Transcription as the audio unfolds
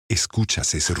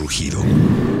¿Escuchas ese rugido?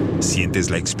 ¿Sientes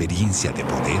la experiencia de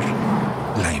poder?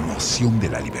 ¿La emoción de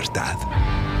la libertad?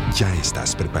 Ya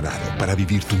estás preparado para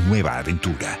vivir tu nueva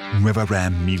aventura. Nueva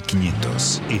Ram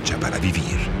 1500, hecha para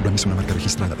vivir. Ram es una marca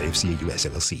registrada de FCA US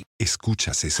LLC.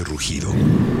 ¿Escuchas ese rugido?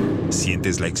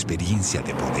 ¿Sientes la experiencia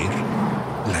de poder?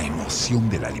 ¿La emoción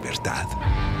de la libertad?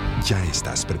 Ya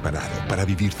estás preparado para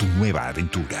vivir tu nueva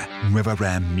aventura. Nueva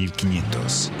Ram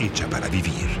 1500, hecha para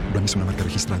vivir. Ram es una marca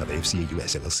registrada de FCA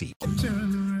US LLC.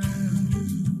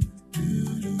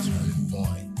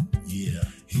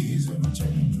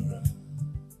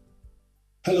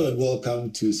 Hello and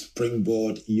welcome to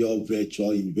Springboard, your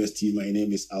virtual university. My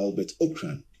name is Albert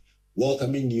Okran,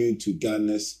 welcoming you to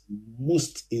Ghana's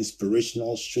most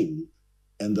inspirational show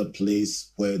and the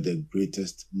place where the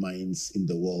greatest minds in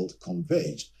the world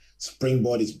converge.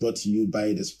 Springboard is brought to you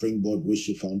by the Springboard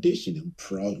Ratio Foundation and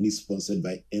proudly sponsored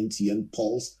by MTN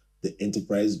Pulse, the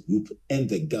Enterprise Group, and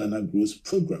the Ghana Growth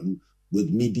Program,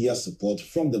 with media support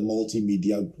from the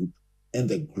Multimedia Group and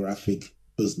the Graphic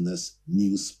Business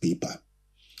Newspaper.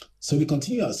 So we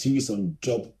continue our series on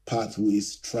job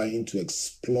pathways, trying to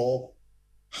explore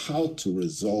how to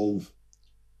resolve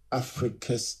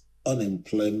Africa's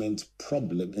unemployment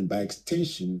problem and, by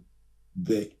extension,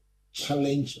 the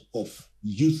challenge of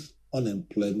youth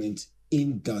unemployment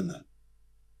in Ghana.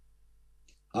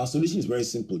 Our solution is very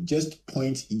simple. Just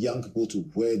point young people to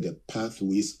where the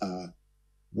pathways are,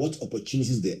 what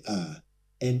opportunities there are,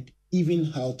 and even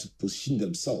how to position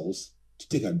themselves to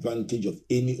take advantage of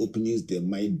any openings there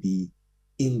might be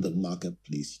in the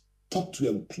marketplace. Talk to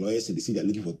employers and they say they're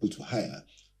looking for people to hire.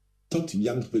 Talk to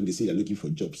young people and they say they're looking for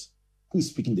jobs. Who's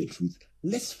speaking the truth?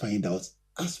 Let's find out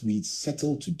as we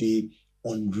settle today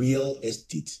on real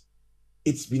estate.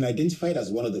 It's been identified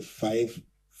as one of the 5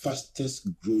 fastest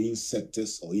growing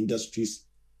sectors or industries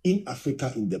in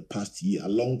Africa in the past year,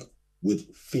 along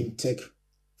with fintech,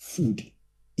 food,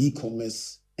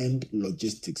 e-commerce, and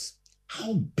logistics.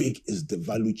 How big is the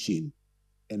value chain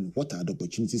and what are the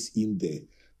opportunities in there?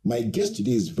 My guest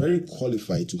today is very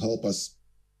qualified to help us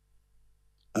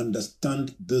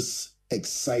understand this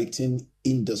exciting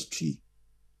industry.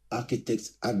 Architect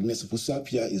Agnes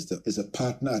Ofosu-Appiah is a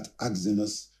partner at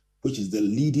Axinos, which is the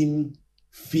leading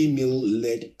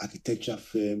female-led architecture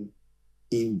firm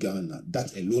in Ghana.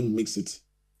 That alone makes it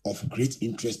of great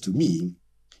interest to me,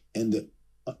 and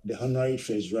the honorary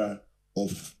treasurer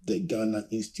of the Ghana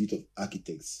Institute of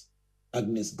Architects.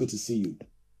 Agnes, good to see you.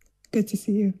 Good to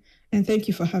see you, and thank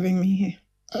you for having me here.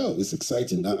 Oh, it's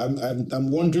exciting.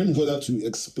 I'm wondering whether to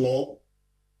explore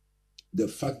the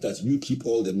fact that you keep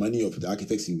all the money of the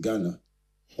architects in Ghana,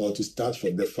 or to start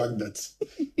from the fact that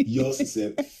yours is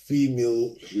a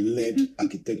female-led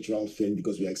architectural firm,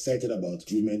 because we're excited about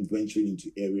women venturing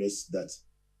into areas that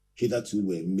hitherto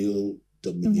were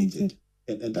male-dominated.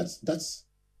 And that's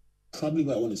probably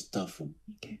where I want to start from.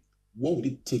 Okay. What would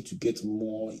it take to get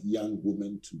more young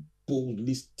women to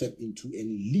boldly step into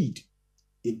and lead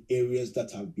in areas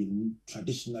that have been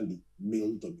traditionally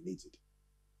male-dominated?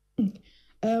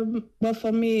 Well,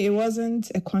 for me, it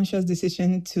wasn't a conscious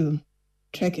decision to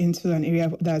trek into an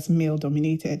area that's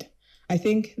male-dominated. I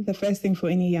think the first thing for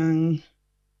any young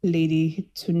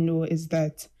lady to know is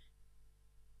that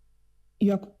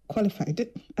you're qualified.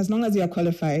 As long as you're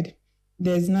qualified,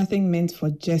 there's nothing meant for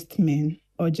just men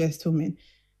or just women.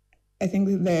 I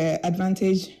think the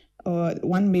advantage or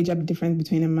one major difference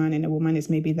between a man and a woman is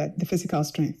maybe that the physical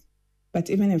strength. But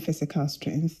even in physical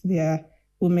strength, there are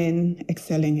women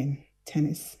excelling in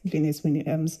tennis, Venus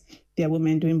Williams. There are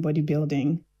women doing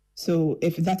bodybuilding. So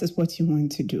if that is what you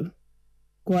want to do,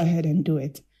 go ahead and do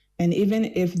it. And even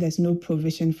if there's no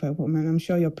provision for a woman, I'm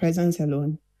sure your presence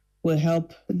alone will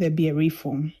help there be a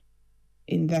reform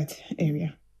in that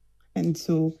area. And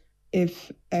so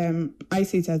if I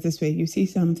see it as this way, you see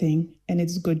something and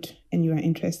it's good and you are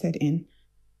interested in,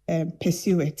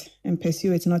 pursue it, and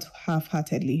pursue it not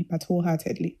half-heartedly, but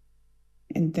wholeheartedly.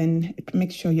 And then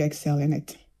make sure you excel in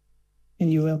it,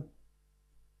 and you will.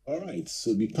 All right.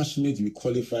 So be passionate, be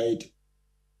qualified,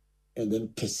 and then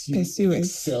pursue it.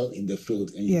 Excel in the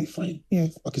field, and you'll be fine.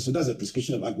 Yes. Okay, so that's a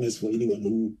prescription of Agnes for any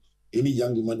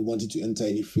young woman wanting to enter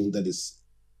any field that is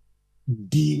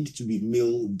deemed to be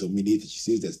male-dominated. She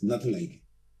says there's nothing like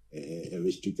a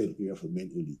restricted area for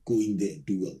men only. Go in there and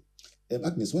do well.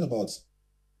 Agnes,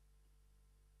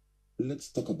 let's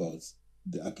talk about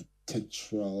the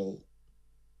architectural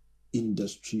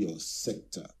industry or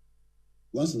sector.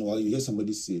 Once in a while, you hear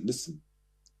somebody say, listen,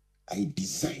 I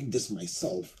designed this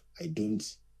myself. I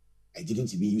didn't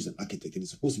even use an architect. And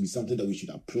it's supposed to be something that we should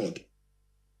applaud.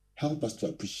 Help us to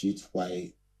appreciate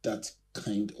why that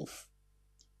kind of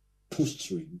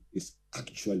posturing is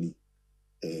actually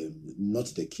a not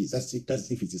the case. That's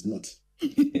if it is not.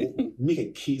 Make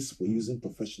a case for using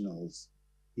professionals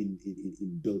in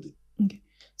building. Okay.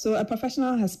 So a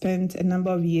professional has spent a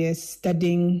number of years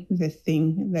studying the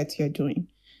thing that you're doing.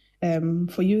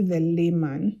 For you, the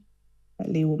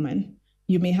laywoman,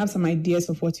 you may have some ideas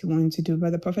of what you want to do,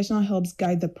 but the professional helps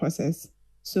guide the process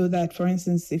so that, for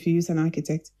instance, if you use an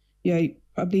architect, you're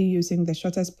probably using the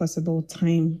shortest possible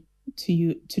time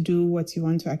to do what you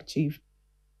want to achieve.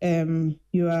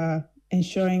 You are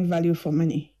ensuring value for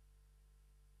money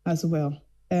as well.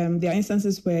 There are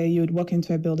instances where you would walk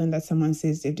into a building that someone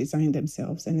says they've designed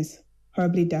themselves and it's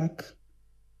horribly dark.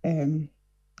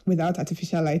 Without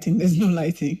artificial lighting, there's no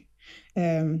lighting.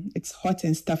 It's hot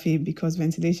and stuffy because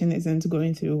ventilation isn't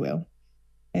going through well.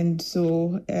 And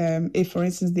so if, for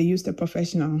instance, they used a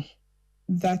professional,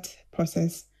 that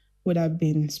process would have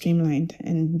been streamlined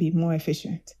and be more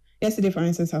efficient. Yesterday, for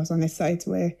instance, I was on a site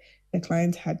where the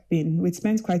client had been, we'd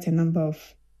spent quite a number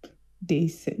of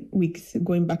days, weeks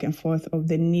going back and forth of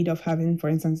the need of having, for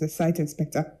instance, a site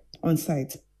inspector on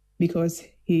site because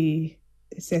he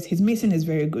says his mason is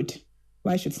very good.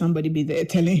 Why should somebody be there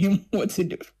telling him what to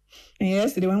do? And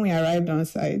yesterday when we arrived on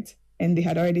site and they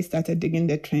had already started digging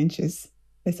the trenches,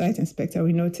 the site inspector,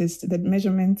 we noticed that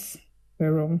measurements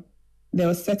were wrong. They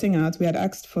were setting out, we had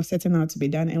asked for setting out to be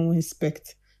done and we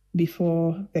inspect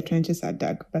before the trenches are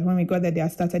dug. But when we got there, they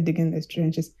had started digging the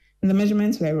trenches and the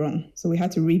measurements were wrong. So we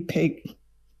had to re-peg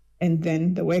and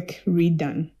then the work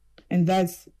redone. And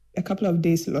that's a couple of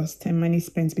days lost and money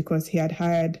spent because he had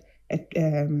hired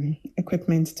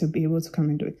equipment to be able to come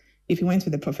and do it. If he went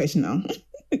with a professional,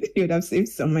 he would have saved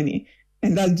some money.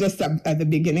 And that's just at the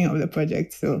beginning of the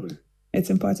project. So it's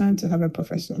important to have a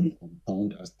professional.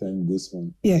 Compound as time goes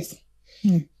on. Yes.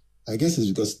 Yeah. I guess it's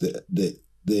because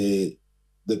the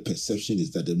perception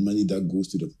is that the money that goes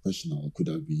to the professional could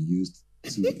have been used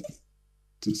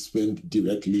to spend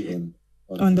directly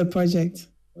on the project.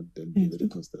 The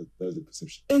cost. That's the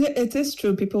perception. It is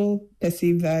true. People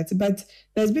perceive that. But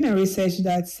there's been a research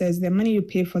that says the money you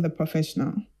pay for the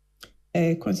professional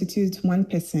constitutes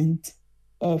 1%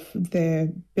 of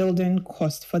the building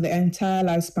cost for the entire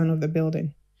lifespan of the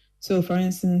building. So, for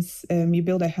instance, you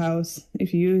build a house,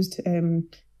 if you used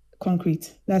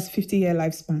concrete, that's 50-year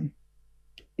lifespan.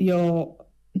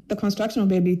 The construction will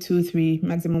maybe 2, 3,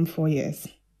 maximum 4 years.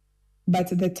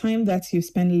 But the time that you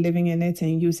spend living in it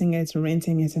and using it,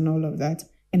 renting it and all of that,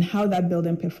 and how that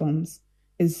building performs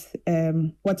is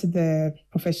what the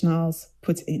professionals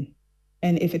put in.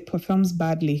 And if it performs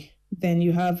badly, then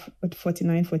you have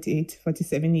 49, 48,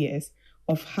 47 years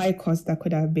of high cost that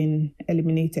could have been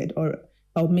eliminated or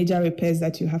major repairs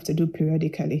that you have to do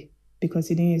periodically because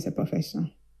you didn't use a professional.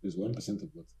 It's 1% of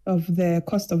what? Of the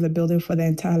cost of the building for the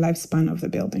entire lifespan of the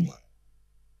building. Wow.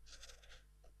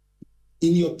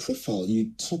 In your profile,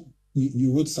 you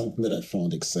wrote something that I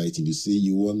found exciting. You say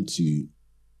you want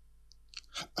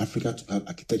Africa to have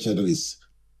architecture that is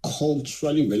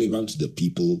culturally relevant to the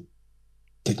people,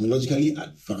 technologically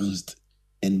advanced,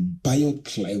 and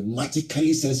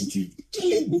bioclimatically sensitive.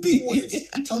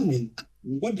 Tell me,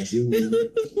 what does it mean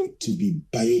to be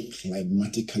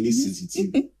bioclimatically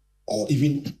sensitive or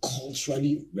even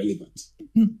culturally relevant?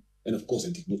 And of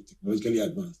course, technologically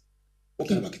advanced. What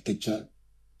kind of architecture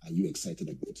are you excited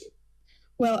about?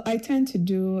 Well, I tend to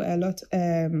do a lot.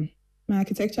 My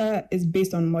architecture is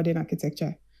based on modern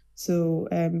architecture. So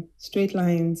straight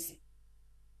lines.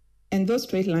 And those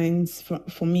straight lines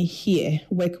for me here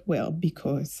work well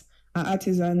because our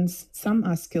artisans, some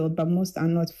are skilled, but most are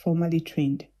not formally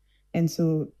trained. And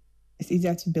so it's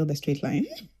easier to build a straight line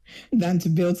than to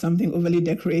build something overly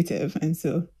decorative. And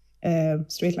so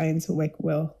straight lines work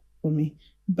well for me.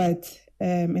 But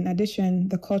in addition,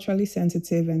 the culturally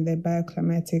sensitive and the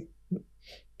bioclimatic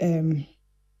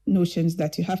notions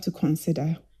that you have to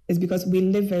consider is because we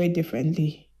live very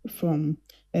differently from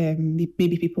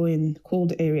maybe people in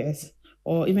cold areas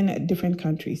or even at different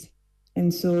countries.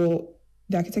 And so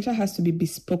the architecture has to be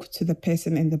bespoke to the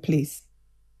person and the place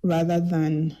rather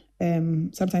than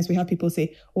sometimes we have people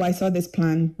say, oh, I saw this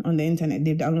plan on the internet,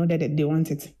 they've downloaded it, they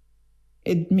want it.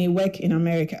 It may work in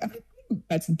America,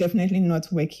 but definitely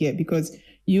not work here because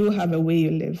you have a way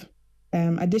you live.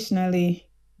 Additionally,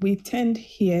 we tend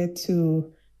here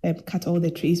to cut all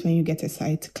the trees when you get a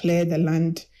site, clear the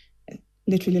land,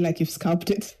 literally like you've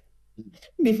scalped it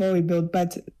before we build.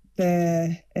 But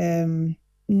the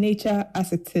nature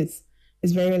as it is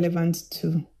very relevant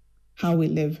to how we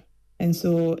live. And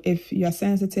so if you are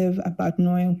sensitive about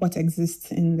knowing what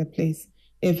exists in the place,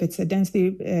 if it's a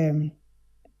densely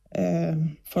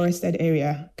forested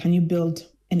area, can you build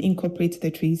and incorporate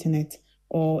the trees in it?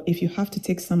 Or if you have to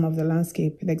take some of the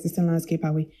existing landscape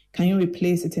away, can you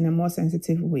replace it in a more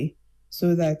sensitive way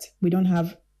so that we don't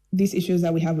have these issues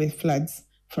that we have with floods,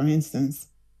 for instance?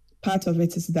 Part of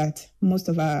it is that most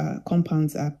of our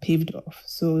compounds are paved off.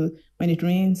 So when it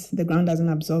rains, the ground doesn't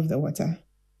absorb the water.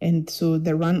 And so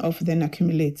the runoff then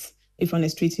accumulates. If on a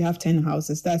street you have 10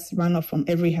 houses, that's runoff from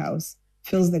every house,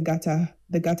 fills the gutter.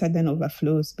 The gutter then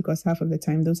overflows because half of the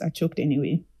time those are choked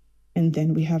anyway. And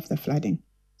then we have the flooding.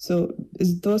 So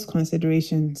it's those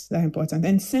considerations that are important.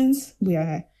 And since we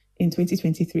are in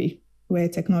 2023, where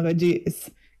technology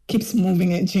keeps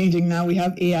moving and changing, now we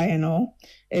have AI and all,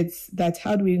 it's that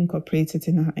how do we incorporate it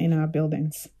in our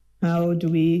buildings? How do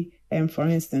we, for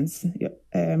instance,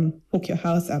 hook your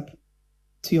house up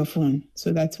to your phone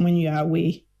so that when you are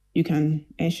away, you can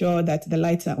ensure that the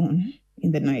lights are on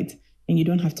in the night and you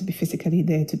don't have to be physically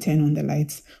there to turn on the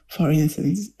lights, for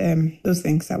instance. Those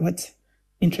things are what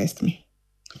interest me.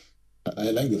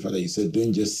 I like the fact that you said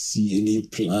don't just see any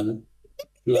plan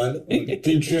on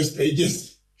Pinterest,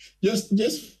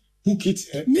 just hook it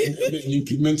and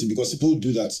implement it, because people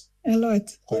do that a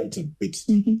lot, quite a bit.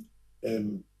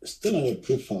 Mm-hmm. Still on your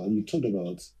profile, you talked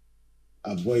about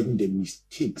avoiding the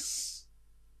mistakes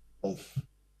of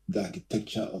the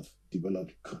architecture of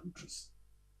developed countries.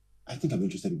 I think I'm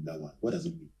interested in that one. What does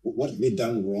it mean? What have they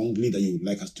done wrongly that you would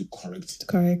like us to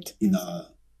correct? In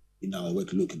our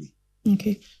work locally.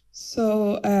 Okay.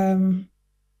 So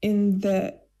in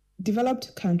the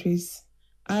developed countries,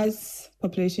 as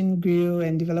population grew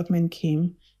and development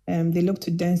came, they looked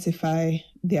to densify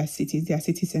their cities, their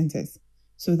city centers,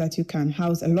 so that you can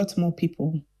house a lot more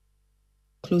people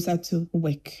closer to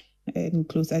work and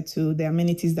closer to the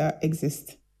amenities that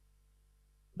exist,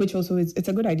 which also it's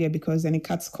a good idea because then it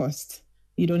cuts costs.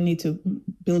 You don't need to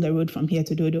build a road from here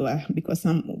to Dodowa because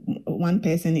one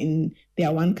person in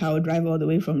their one car will drive all the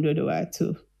way from Dodowa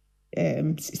to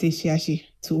Shiashi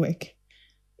to work.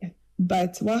 Yeah.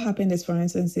 But what happened is, for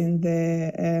instance, in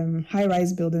the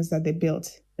high-rise buildings that they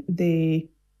built, they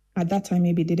at that time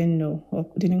maybe didn't know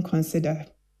or didn't consider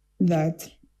that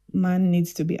man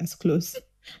needs to be as close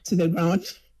to the ground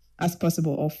as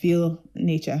possible or feel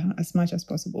nature as much as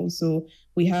possible. So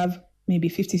we have maybe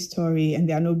 50-story and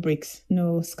there are no bricks,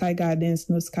 no sky gardens,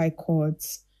 no sky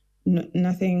courts,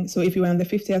 nothing. So if you were on the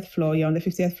 50th floor, you're on the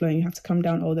 50th floor and you have to come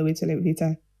down all the way to the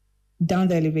elevator, down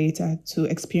the elevator to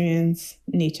experience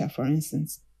nature, for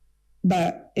instance.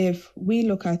 But if we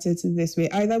look at it this way,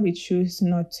 either we choose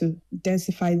not to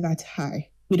densify that high.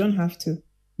 We don't have to.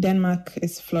 Denmark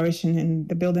is flourishing and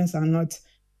the buildings are not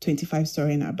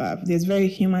 25-story and above. There's very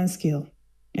human scale.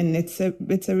 And it's a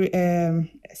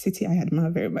city I admire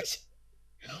very much.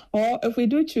 Or if we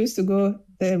do choose to go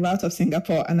the route of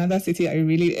Singapore, another city I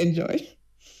really enjoy,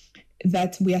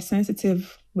 that we are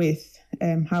sensitive with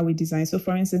how we design. So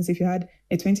for instance, if you had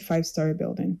a 25-story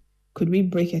building, could we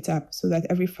break it up so that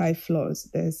every 5 floors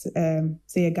there's,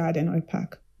 say, a garden or a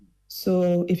park?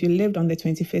 So if you lived on the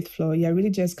 25th floor, you're really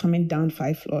just coming down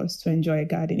 5 floors to enjoy a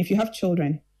garden. If you have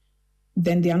children,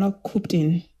 then they are not cooped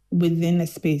in within a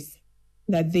space,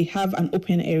 that they have an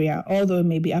open area, although it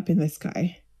may be up in the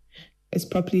sky. It's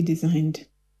properly designed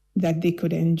that they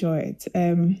could enjoy it.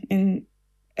 And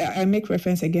I make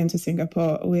reference again to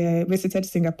Singapore. We visited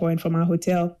Singapore and from our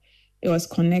hotel, it was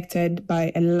connected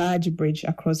by a large bridge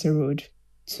across the road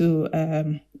to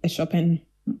a shopping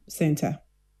center.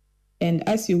 And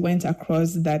as you went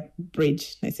across that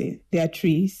bridge, let's say there are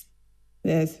trees,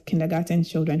 there's kindergarten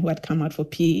children who had come out for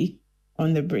PE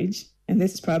on the bridge. And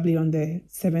this is probably on the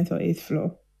 7th or 8th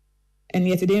floor. And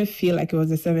yet it didn't feel like it was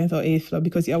the 7th or 8th floor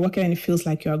because you're walking and it feels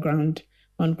like you're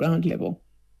on ground level.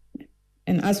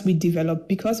 And as we develop,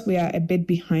 because we are a bit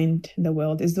behind the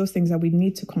world, it's those things that we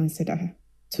need to consider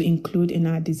to include in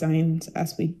our designs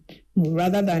as we move,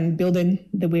 rather than building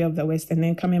the way of the West and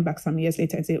then coming back some years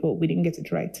later and say, oh, we didn't get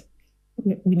it right.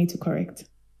 We need to correct.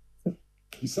 So.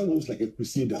 You sound almost like a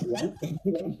crusader.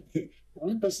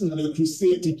 One person on a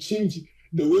crusade to change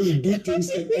the way we do things.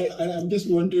 And I'm just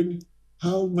wondering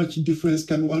how much difference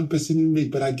can one person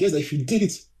make? But I guess if you did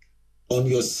it on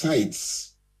your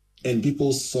sites and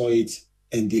people saw it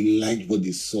and they liked what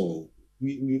they saw,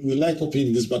 we like copying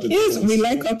in this part of the Yes, we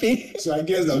like copying. So I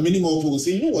guess that many more people will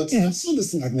say, you know what, I saw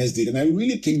this thing Agnes did, and I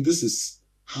really think this is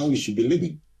how we should be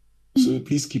living. So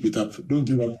please keep it up. Don't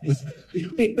give up.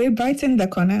 We brighten the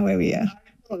corner where we are.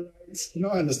 No,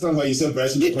 I understand why you said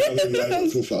brighten the corner where we are in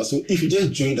the profile. So if you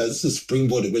just joined us, this is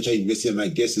Springboard Virtual University, and my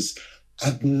guest is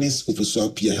Agnes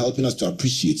Ofosu-Appiah, helping us to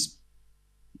appreciate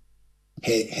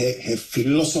her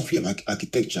philosophy of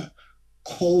architecture,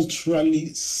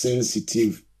 culturally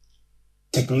sensitive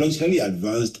technologically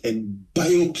advanced and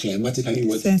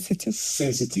bioclimatically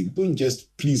sensitive. Don't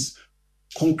just please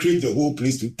concrete the whole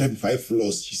place to 35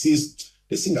 floors. She says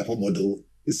the Singapore model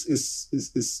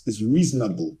is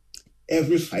reasonable.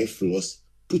 Every 5 floors,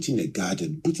 put in a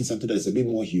garden, put in something that is a bit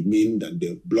more humane than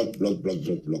the block.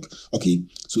 Okay,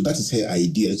 so that is her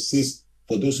idea. She says,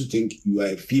 for those who think you are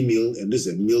a female and this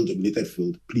is a male-dominated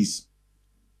field, please,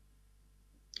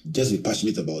 just be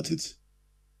passionate about it.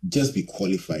 Just be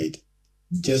qualified.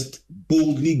 Just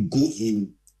boldly go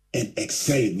in and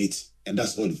excel in it. And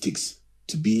that's all it takes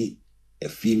to be a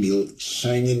female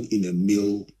shining in a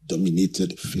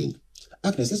male-dominated field.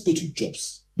 Agnes, let's go to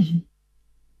jobs. Mm-hmm.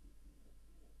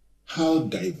 How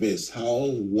diverse,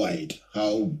 how wide,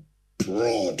 how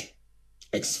broad,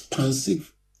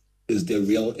 expansive is the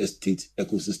real estate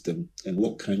ecosystem, and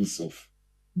what kinds of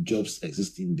jobs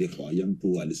exist in there for our young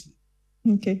people who are listening?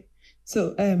 Okay.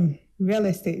 So real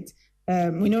estate.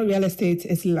 We know real estate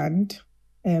is land,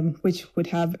 which would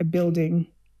have a building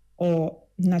or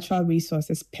natural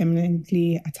resources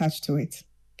permanently attached to it.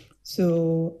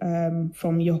 So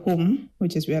from your home,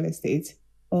 which is real estate,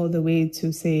 all the way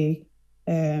to, say,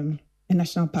 a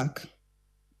national park,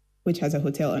 which has a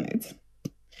hotel on it,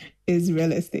 is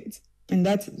real estate. And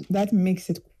that makes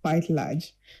it quite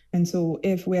large. And so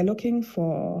if we're looking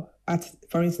for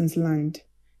instance, land,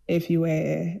 if you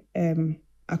were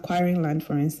acquiring land,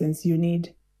 for instance, you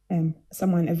need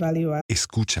someone evaluate.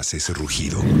 ¿Escuchas ese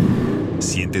rugido?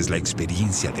 ¿Sientes la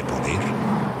experiencia de poder?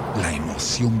 ¿La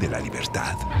emoción de la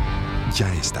libertad?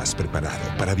 Ya estás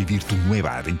preparado para vivir tu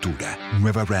nueva aventura.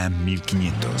 Nueva Ram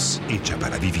 1500, hecha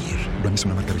para vivir. Ram es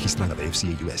una marca registrada de FCA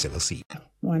US LLC.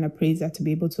 One appraiser to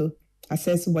be able to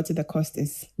assess what the cost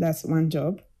is. That's one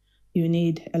job. You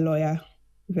need a lawyer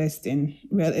versed in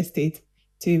real estate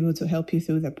to be able to help you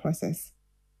through the process.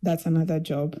 That's another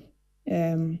job.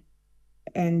 And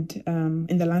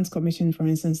in the Lands Commission, for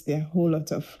instance, there are a whole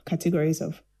lot of categories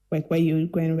of work where you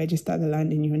go and register the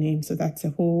land in your name. So that's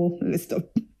a whole list of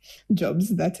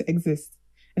jobs that exist.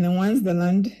 And then once the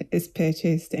land is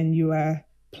purchased and you are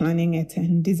planning it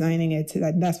and designing it,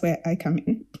 that's where I come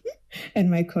in. And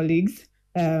my colleagues,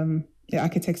 the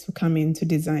architects will come in to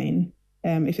design.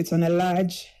 If it's on a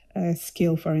large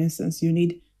scale, for instance, you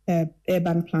need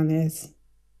urban planners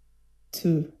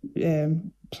to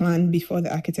plan before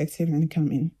the architects even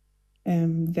come in.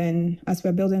 Then as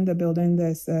we're building the building,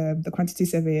 there's the quantity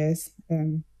surveyors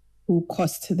who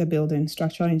cost the building,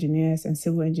 structural engineers and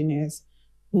civil engineers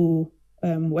who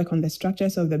work on the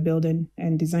structures of the building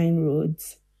and design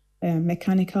roads,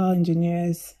 mechanical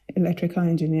engineers, electrical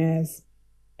engineers,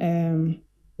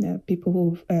 people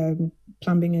who,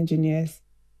 plumbing engineers.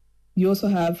 You also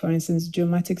have, for instance,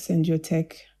 geomatics and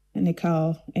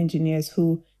geotechnical engineers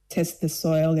who test the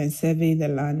soil and survey the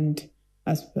land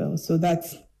as well. So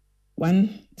that's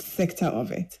one sector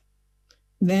of it.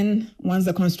 Then once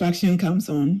the construction comes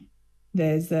on,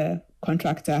 there's a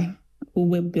contractor who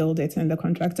will build it, and the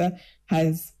contractor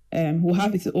will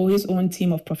have his own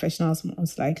team of professionals,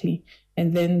 most likely.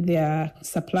 And then there are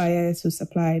suppliers who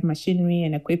supply machinery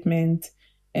and equipment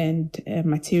and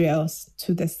materials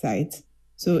to the site.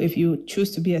 So if you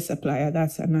choose to be a supplier,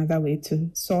 that's another way to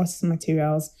source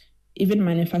materials, even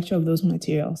manufacture of those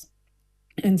materials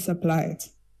and supply it.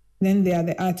 Then there are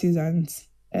the artisans,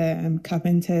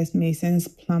 carpenters, masons,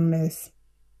 plumbers.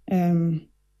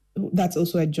 That's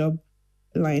also a job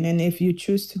line. And if you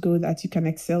choose to go that, you can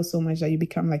excel so much that you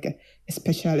become like a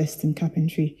specialist in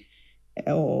carpentry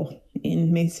or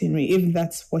in masonry, if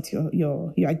that's what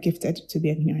you are gifted to be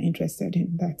and you're interested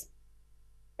in that.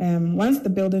 Once the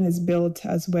building is built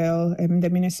as well, the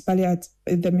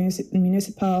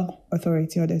municipal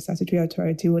authority or the statutory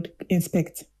authority would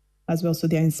inspect as well. So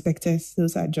they're inspectors.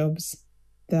 Those are jobs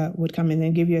that would come in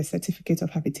and give you a certificate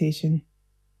of habitation.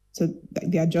 So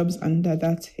there are jobs under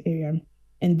that area.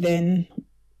 And then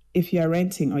if you're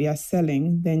renting or you're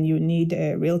selling, then you need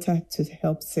a realtor to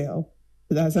help sell.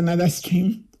 So that's another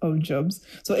stream of jobs.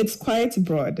 So it's quite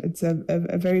broad. It's a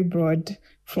very broad,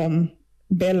 from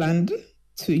bare land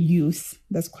to use.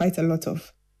 There's quite a lot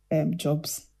of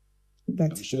jobs.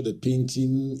 I'm sure the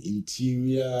painting,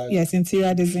 interior. Yes,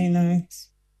 interior designers,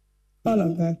 all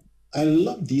of that. I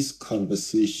love these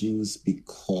conversations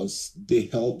because they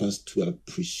help us to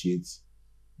appreciate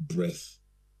breadth.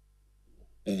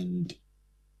 And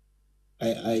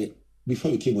I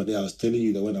before we came on there, I was telling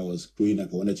you that when I was growing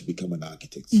up, I wanted to become an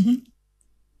architect. Mm-hmm.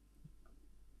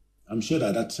 I'm sure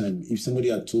that at that time, if somebody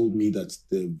had told me that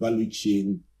the value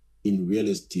chain in real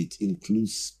estate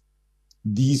includes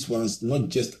these ones, not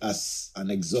just as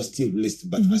an exhaustive list,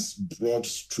 but as broad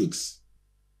strokes,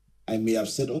 I may have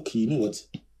said, okay, you know what?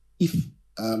 If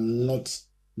I'm not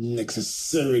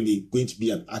necessarily going to be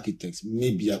an architect.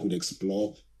 Maybe I could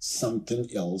explore something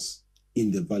else in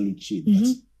the value chain. But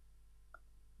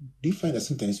do you find that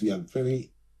sometimes we are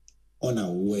very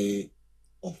unaware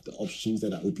of the options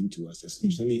that are open to us,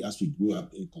 especially as we grow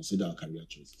up and consider our career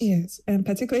choices? Yes, and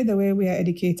particularly the way we are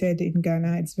educated in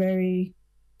Ghana, it's very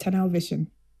tunnel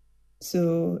vision.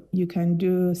 So you can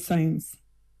do science,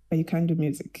 but you can't do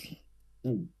music.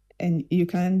 And you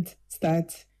can't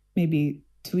start maybe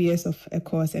 2 years of a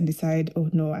course and decide, oh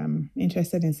no, I'm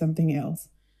interested in something else,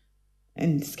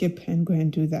 and skip and go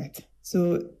and do that.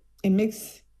 So it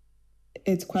makes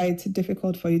it quite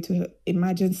difficult for you to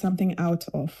imagine something out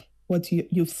of what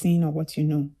you've seen or what you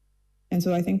know. And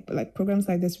so I think like programs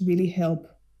like this really help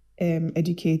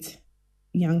educate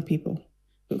young people.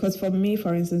 Because for me,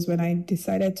 for instance, when I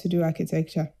decided to do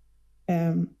architecture,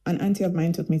 an auntie of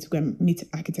mine took me to go and meet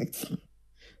architects.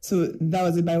 So that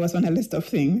was it, but it was on a list of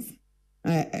things.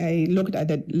 I looked at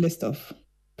the list of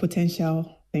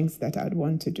potential things that I'd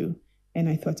want to do. And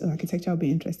I thought, oh, architecture will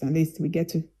be interesting. At least we get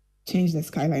to change the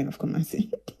skyline of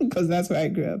Kumasi because that's where I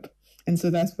grew up. And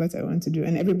so that's what I want to do.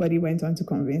 And everybody went on to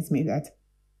convince me that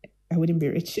I wouldn't be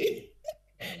rich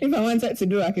if I wanted to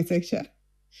do architecture.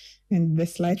 And the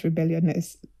slight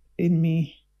rebelliousness in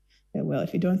me, well,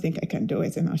 if you don't think I can do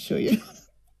it, then I'll show you.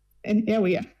 And here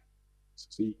we are.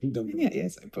 So you think that? Yeah,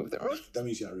 yes, I proved it wrong. That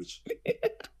means you are rich.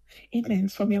 Amen.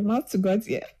 From your mouth to God's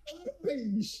ear.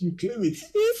 You claim it.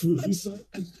 Yes. You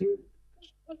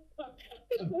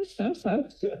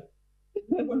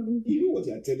know what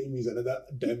you are telling me is another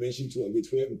dimension to it,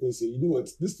 where people say, you know what,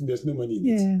 this thing, there's no money in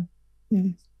it.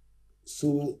 Yeah.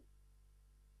 So,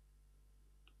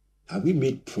 have we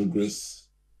made progress?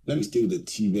 Let me stay with the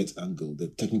TVET angle, the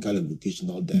technical and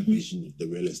vocational dimension of the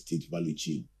real estate value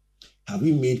chain. Have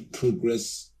we made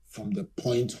progress from the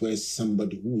point where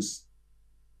somebody who's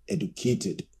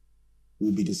educated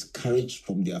will be discouraged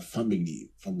from their family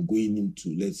from going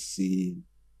into, let's say,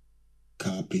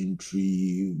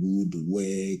 carpentry,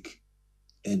 woodwork,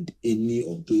 and any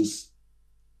of those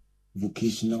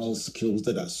vocational skills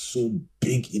that are so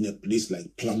big in a place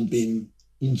like plumbing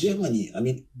in Germany? I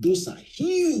mean, those are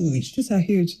huge. Those are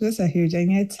huge.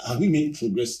 And yet, have we made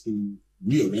progress in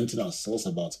reorienting ourselves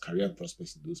about career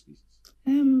prospects in those places?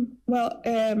 From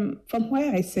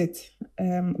where I sit,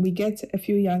 we get a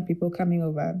few young people coming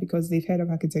over because they've heard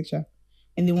of architecture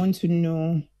and they want to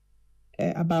know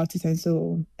about it. And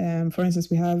so, for instance,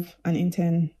 we have an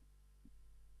intern, I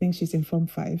think she's in Form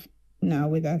 5 now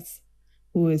with us,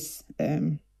 who is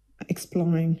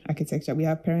exploring architecture. We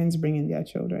have parents bringing their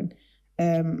children.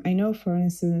 I know, for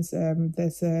instance,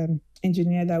 there's an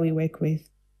engineer that we work with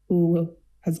who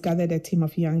has gathered a team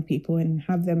of young people and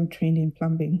have them trained in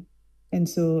plumbing. And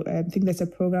so I think there's a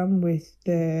program with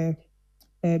the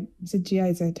is it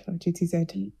GIZ or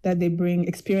GTZ that they bring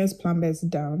experienced plumbers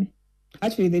down.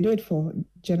 Actually, they do it for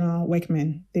general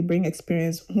workmen. They bring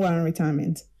experience who are in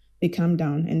retirement. They come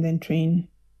down and then train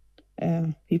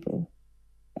people.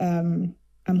 I'm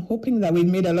hoping that we've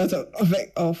made a lot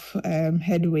of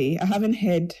headway. I haven't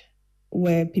heard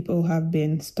where people have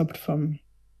been stopped from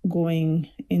going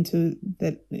into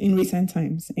in recent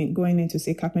times, going into,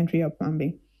 say, carpentry or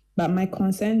plumbing. But my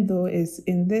concern, though, is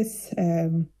in this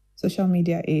social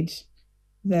media age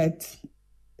that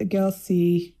the girls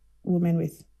see women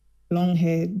with long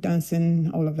hair,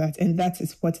 dancing, all of that. And that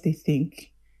is what they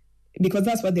think. Because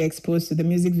that's what they're exposed to, the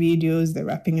music videos, the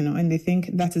rapping, and they think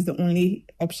that is the only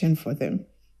option for them.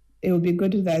 It would be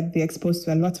good that they're exposed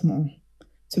to a lot more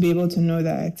to be able to know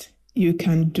that you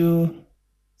can do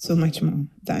so much more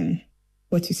than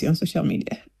what you see on social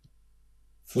media.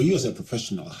 For you as a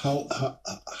professional,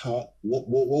 what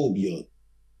will be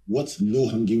what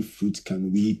low-hanging fruit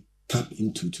can we tap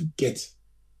into to get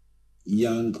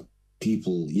young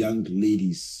people, young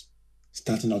ladies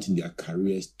starting out in their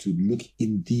careers to look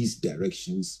in these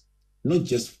directions, not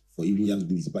just for even young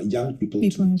ladies, but young people to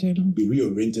be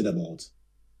reoriented about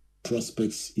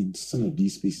prospects in some of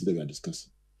these spaces that we are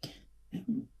discussing?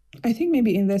 I think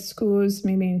maybe in the schools,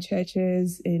 maybe in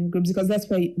churches, in groups, because that's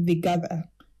where they gather,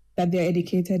 that they're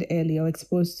educated early or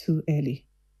exposed to early.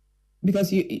 Because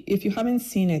if you haven't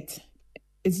seen it,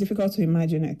 it's difficult to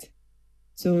imagine it.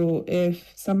 So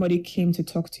if somebody came to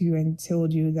talk to you and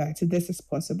told you that this is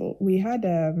possible, we had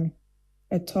a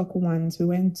talk once. We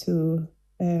went to,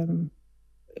 I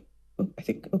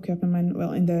think,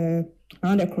 around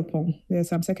Akropong. There are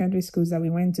some secondary schools that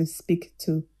we went to speak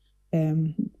to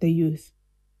the youth.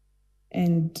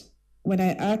 And when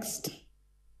I asked,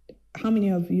 how many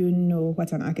of you know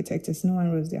what an architect is? No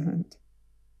one raised their hand.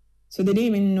 So they didn't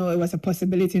even know it was a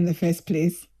possibility in the first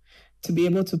place to be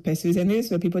able to pursue it. And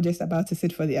these were people just about to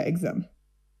sit for their exam.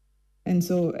 And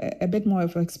so a bit more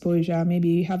of exposure,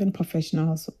 maybe having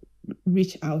professionals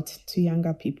reach out to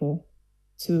younger people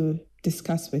to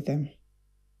discuss with them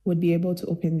would be able to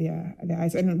open their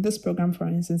eyes. And this program, for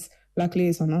instance, luckily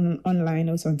it's online,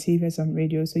 it's on TV, it's on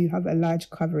radio, so you have a large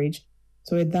coverage.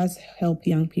 So it does help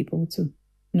young people to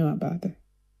know about it.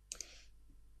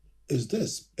 Is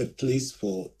this a place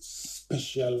for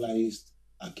specialized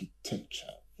architecture,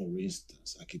 for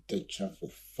instance, architecture for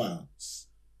farms,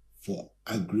 for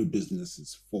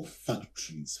agribusinesses, for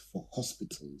factories, for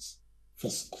hospitals,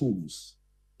 for schools?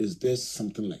 Is there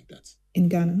something like that? In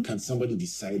Ghana? Can somebody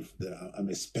decide that I'm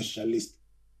a specialist,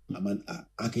 I'm an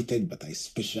architect, but I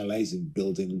specialize in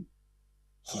building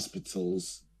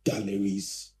hospitals,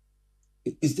 galleries?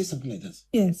 Is there something like that?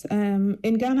 Yes.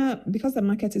 In Ghana, because the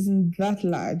market isn't that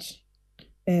large,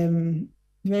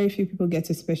 very few people get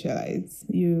to specialize.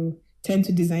 You tend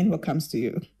to design what comes to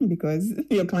you because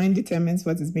your client determines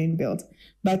what is being built.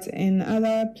 But in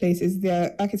other places, there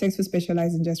are architects who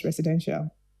specialize in just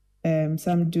residential.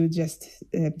 Some do just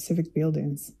civic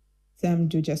buildings. Some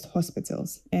do just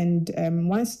hospitals. And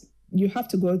once you have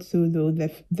to go through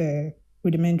the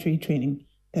rudimentary training,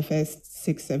 the first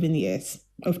 6-7 years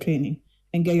of training,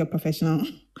 and get your professional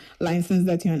license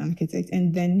that you're an architect,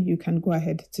 and then you can go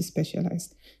ahead to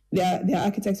specialize. There are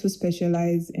architects who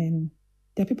specialize in.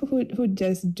 There are people who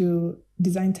just do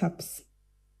design taps,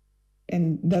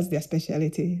 and that's their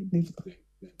specialty.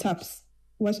 Taps.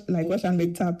 Wash and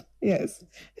make tap. Yes.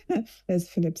 There's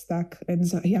Philip Stack. And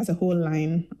so he has a whole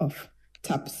line of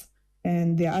taps.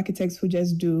 And there are architects who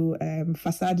just do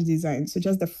facade design. So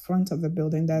just the front of the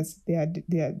building, that's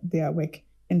their work.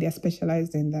 And they're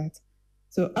specialized in that.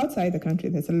 So outside the country,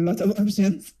 there's a lot of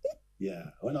options.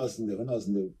 Yeah. When I was in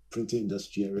the printing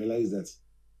industry, I realized that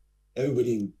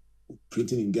everybody in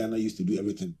printing in Ghana used to do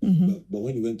everything. Mm-hmm. But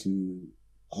when you went to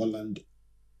Holland,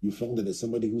 you found that there's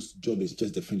somebody whose job is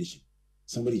just the finishing.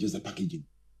 Somebody just the packaging,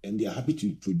 and they are happy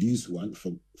to produce one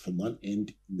from one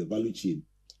end in the value chain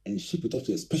and ship it off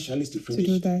to a specialist to finish,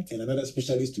 to do that, and another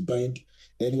specialist to bind.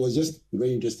 And it was just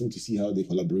very interesting to see how they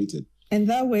collaborated. And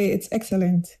that way, it's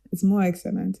excellent. It's more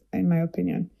excellent, in my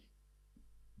opinion.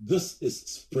 This is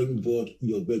Springboard,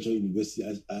 your virtual university.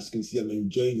 As you can see, I'm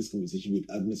enjoying this conversation with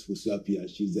Agnes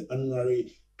Fosu-Appiah. She's the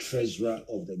honorary treasurer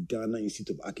of the Ghana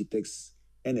Institute of Architects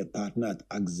and a partner at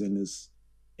Axenis,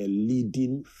 a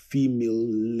leading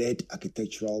female-led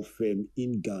architectural firm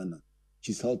in Ghana.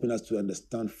 She's helping us to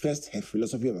understand first her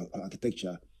philosophy of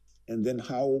architecture, and then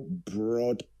how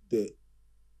broad the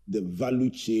value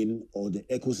chain or the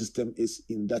ecosystem is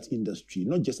in that industry,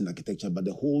 not just in architecture, but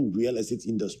the whole real estate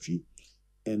industry,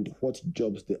 and what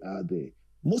jobs there are there.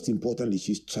 Most importantly,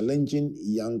 she's challenging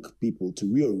young people to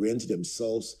reorient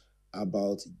themselves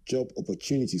about job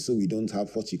opportunities so we don't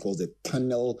have what she calls the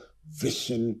tunnel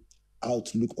vision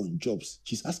outlook on jobs.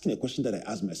 She's asking a question that I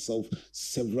asked myself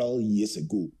several years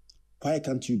ago. Why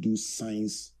can't you do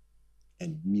science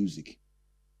and music?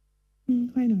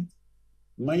 Why not?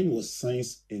 Mine was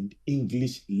science and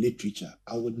English literature.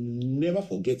 I would never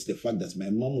forget the fact that my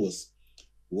mom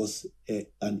was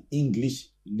an English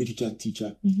literature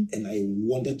teacher, mm-hmm. and I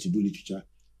wanted to do literature.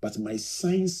 But my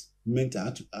science meant I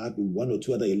had to add one or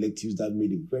two other electives that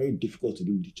made it very difficult to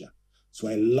do literature. So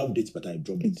I loved it, but I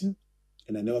dropped it.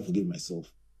 And I never forgave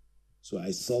myself. So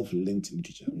I self-learned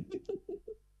literature.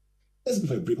 Let's go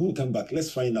for a break. When we come back,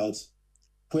 let's find out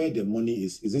where the money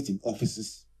is. Is it in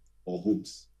offices or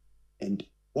homes? And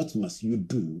what must you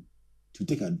do to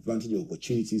take advantage of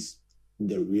opportunities in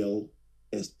the real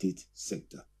estate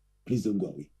sector? Please don't go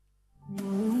away.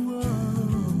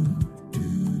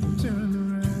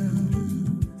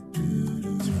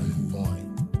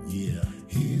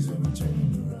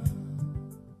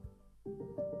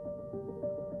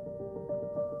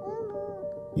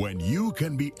 When you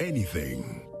can be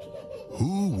anything,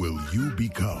 who will you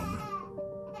become?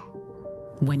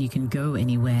 When you can go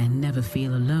anywhere and never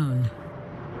feel alone,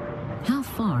 how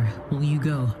far will you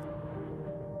go?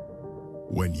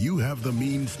 When you have the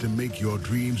means to make your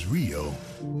dreams real,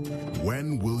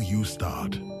 when will you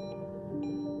start?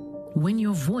 When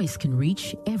your voice can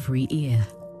reach every ear,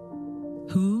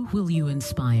 who will you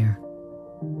inspire?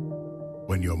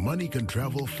 When your money can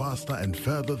travel faster and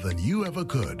further than you ever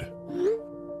could,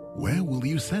 where will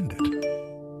you send it?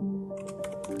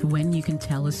 When you can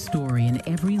tell a story in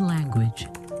every language,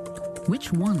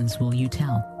 which ones will you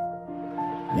tell?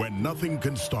 When nothing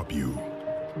can stop you,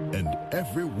 and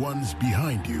everyone's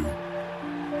behind you,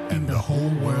 and the whole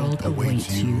world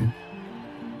awaits you.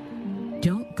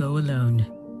 Don't go alone.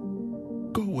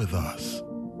 Go with us.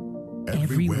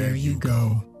 Everywhere you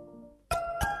go.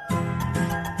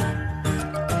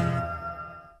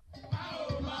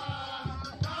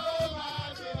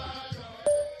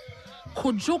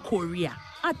 Kojo Korea.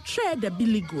 I trade the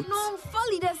Billy Goat. No,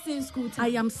 follow that same school time. I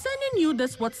am sending you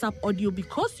this WhatsApp audio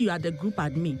because you are the group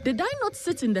admin. Did I not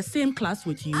sit in the same class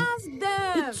with you? Ask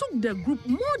them. It took the group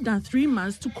more than 3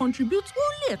 months to contribute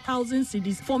only 1,000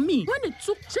 cedis for me, when it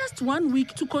took just 1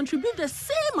 week to contribute the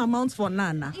same amount for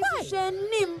Nana. Why?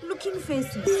 Name looking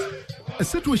faces. A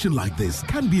situation like this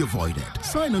can be avoided.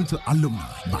 Sign on to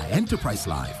Alumni by Enterprise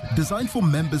Life, designed for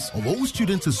members of all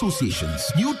students'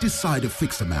 associations. You decide a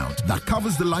fixed amount that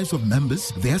covers the lives of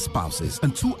members, their spouses,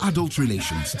 and 2 adult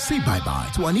relations. Say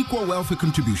bye-bye to unequal welfare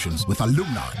contributions with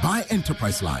Alumni by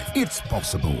Enterprise Life. It's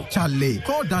possible. Charlie,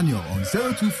 call Daniel on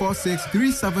 0246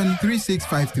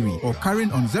 373653 or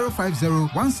Karen on 050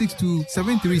 162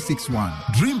 7361.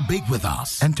 Dream big with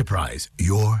us. Enterprise,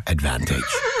 your advantage.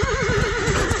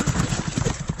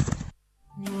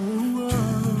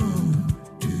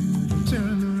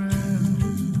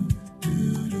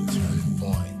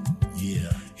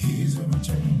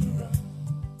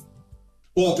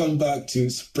 Welcome back to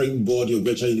Springboard, your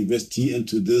virtual university, and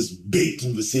to this big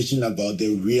conversation about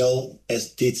the real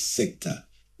estate sector,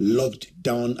 locked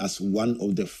down as one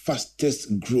of the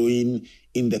fastest growing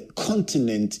in the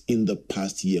continent in the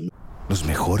past year. Los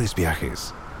mejores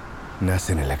viajes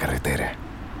nacen en la carretera,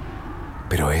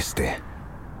 pero este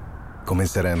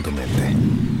comenzará en tu mente.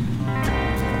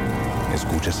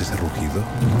 ¿Escuchas ese rugido?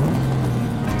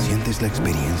 ¿Sientes la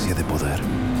experiencia de poder?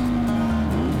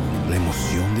 ¿La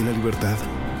emoción de la libertad?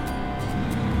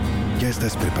 Ya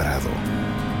estás preparado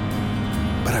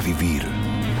para vivir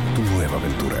tu nueva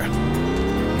aventura.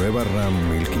 Nueva RAM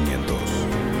 1500.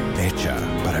 Hecha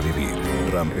para vivir.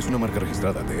 RAM es una marca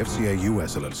registrada de FCA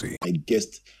US LLC. My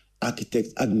guest,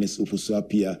 architect Agnes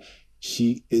Ofosu-Appiah.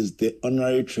 She is the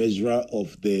honorary treasurer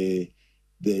of the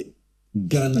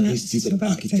Ghana Institute of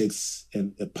Architects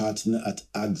and a partner at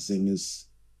Agzenis.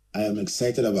 I am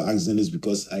excited about Agzenis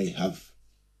because I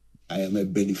am a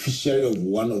beneficiary of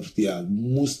one of their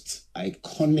most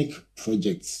iconic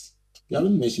projects. You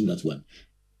haven't mentioned that one.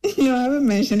 No, I haven't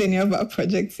mentioned any of our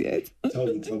projects yet. Tell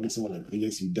me some of the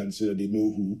projects you've done so that they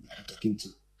know who I'm talking to.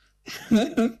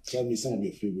 Tell me some of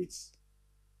your favorites.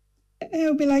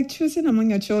 It'll be like choosing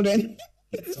among your children.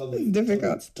 It's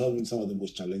difficult. Tell me some of the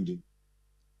most challenging.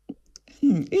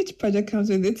 Each project comes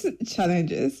with its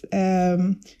challenges.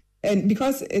 And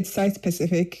because it's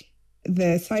site-specific,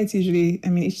 the sites usually,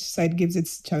 each site gives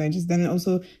its challenges. Then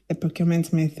also the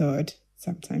procurement method,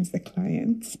 sometimes the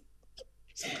client.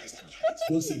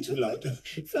 Don't say too loud.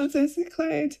 Sometimes the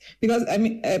client, because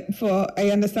I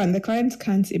understand the client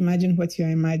can't imagine what you're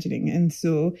imagining. And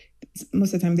so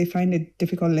most of the time they find it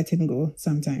difficult letting go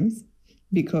sometimes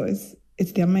because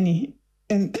it's their money.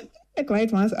 And a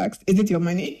client once asked, is it your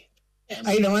money?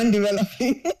 Are you the one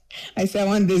developing? I say, I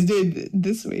want this, do it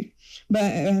this way. But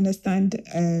I understand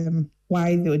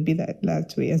why they would be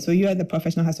that way. And so you as the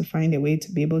professional has to find a way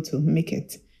to be able to make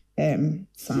it sound.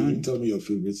 So you tell me your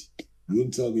favorites. You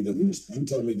won't tell me the most. You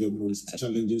tell me the most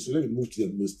challenging. So let me move to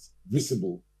the most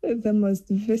visible. The most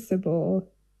visible.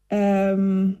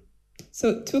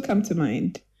 So 2 come to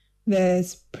mind.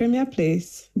 There's Premier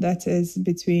Place that is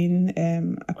between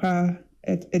Accra,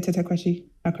 Etetakwashi,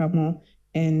 Accra Mall,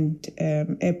 and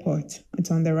Airport.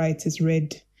 It's on the right. It's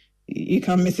red. You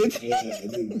can't miss it. Yeah, I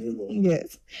do very well.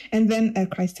 Yes. And then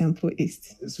Christ Temple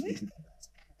East.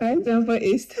 Christ Temple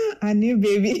East, a new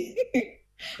baby.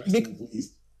 Christ Temple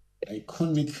East.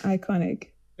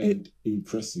 Iconic and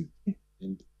impressive. Yeah.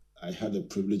 And I had the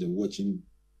privilege of watching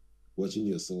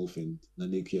yourself and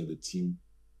Naneki and the team.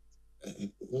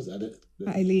 What's that?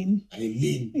 Eileen.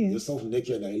 Yeah. Yourself,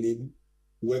 Naneki, and Eileen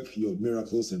work your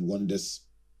miracles and wonders.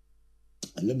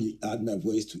 And let me add my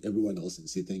voice to everyone else and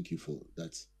say thank you for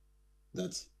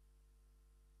that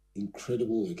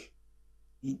incredible work.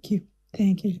 Thank you.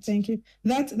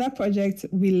 That project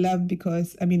we love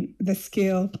because the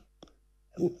scale.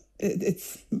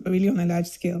 It's really on a large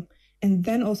scale. And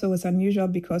then also was unusual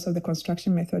because of the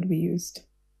construction method we used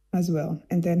as well.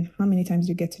 And then how many times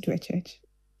you get to do a church?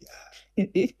 Yeah.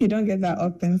 You don't get that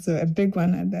often, so a big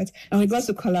one at that. And we got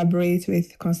to collaborate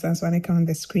with Constance Wanika on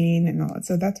the screen and all.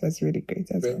 So that was really great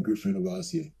as well. Very good friend of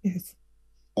ours here. Yes.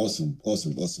 Awesome.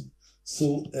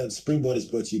 So Springboard is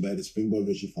brought to you by the Springboard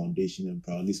Virtue Foundation and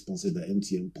proudly sponsored by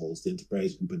MTN Pulse, the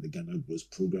Enterprise Group and the Ghana Growth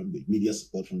Program, with media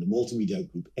support from the Multimedia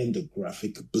Group and the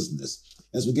Graphic Business.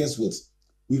 And so guess what?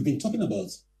 We've been talking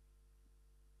about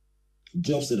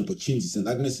jobs and opportunities, and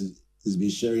Agnes has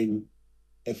been sharing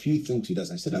a few things with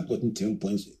us. I said I've gotten 8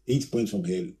 points from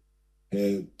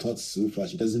her thoughts so far.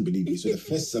 She doesn't believe me. So the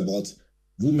first is about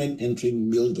women entering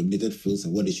male-dominated fields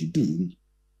and what they should do.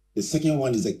 The second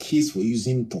one is a case for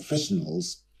using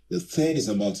professionals. The third is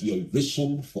about your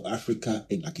vision for Africa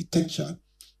in architecture.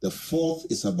 The fourth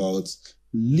is about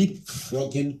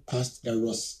leapfrogging past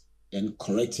errors and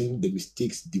correcting the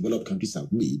mistakes developed countries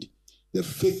have made. The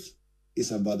fifth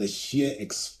is about the sheer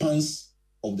expanse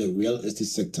of the real estate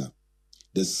sector.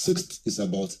 The sixth is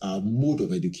about our mode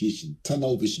of education,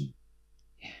 tunnel vision.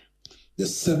 The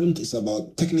seventh is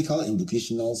about technical and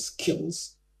vocational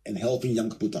skills and helping young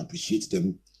people to appreciate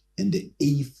them. And the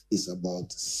eighth is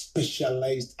about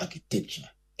specialized architecture,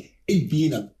 it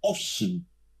being an option,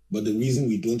 but the reason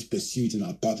we don't pursue it in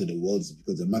our part of the world is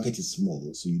because the market is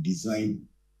small, so you design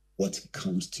what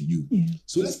comes to you.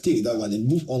 So let's take that one and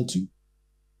move on to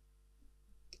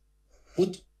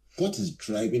what is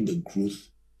driving the growth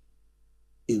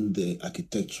in the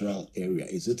architectural area.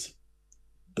 Is it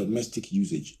domestic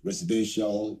usage,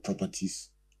 residential properties,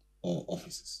 or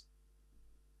offices?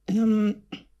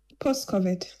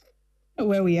 Post-COVID,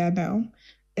 where we are now,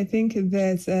 I think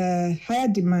there's a higher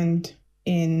demand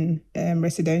in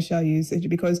residential usage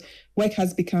because work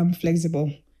has become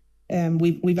flexible.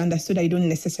 We've understood that you don't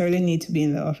necessarily need to be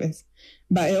in the office,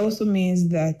 but it also means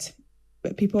that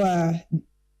people are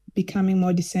becoming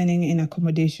more discerning in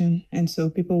accommodation, and so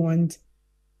people want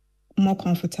more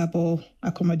comfortable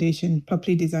accommodation,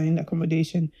 properly designed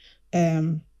accommodation,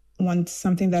 want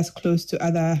something that's close to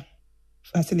other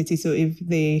facilities. So if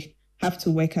they have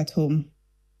to work at home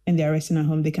and they're resting at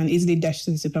home, they can easily dash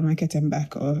to the supermarket and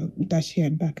back, or dash here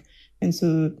and back. And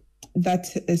so that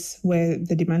is where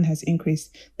the demand has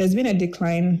increased. There's been a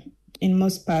decline in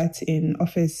most parts in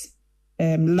office,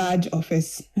 large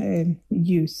office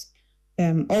use.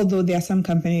 Although there are some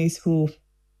companies who,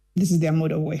 this is their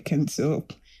mode of work, and so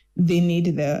they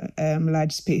need the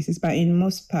large spaces. But in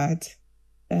most parts,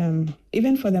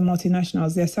 even for the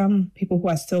multinationals, there are some people who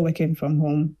are still working from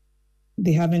home.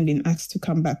 They haven't been asked to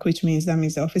come back, which means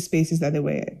the office spaces that they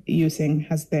were using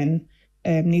has then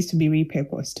needs to be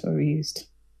repurposed or reused.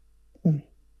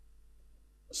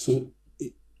 So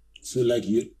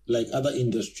like other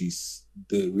industries,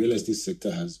 the real estate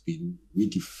sector has been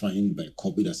redefined by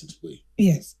COVID, as it were.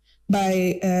 Yes,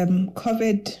 by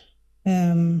COVID,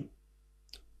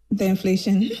 the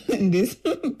inflation in this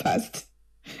past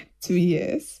 2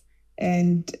 years,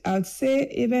 and I would say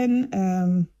even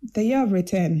the year of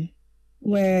return,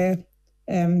 where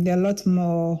there are a lot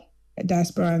more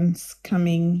diasporans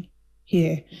coming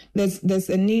here. There's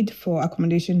a need for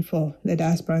accommodation for the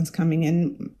diasporans coming,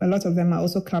 and a lot of them are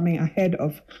also coming ahead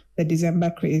of the December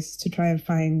craze to try and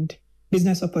find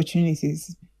business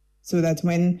opportunities so that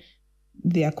when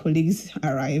their colleagues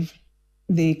arrive,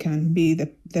 they can be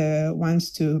the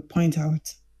ones to point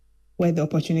out where the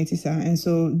opportunities are. And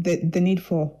so the need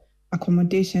for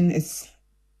accommodation is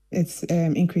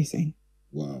increasing.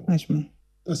 Wow. Much more.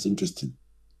 That's interesting.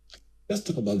 Let's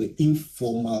talk about the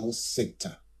informal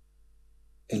sector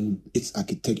and its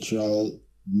architectural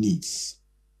needs.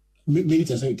 Many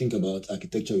times when we think about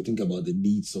architecture, we think about the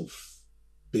needs of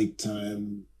big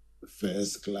time,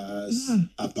 first class,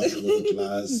 upper middle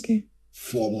class,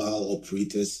 formal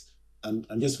operators. I'm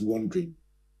just wondering,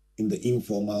 in the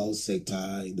informal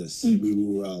sector, in the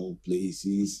semi-rural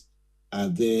places, are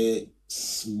there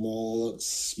small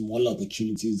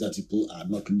opportunities that people are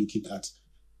not looking at?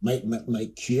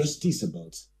 My curiosity is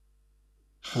about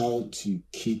how to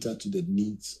cater to the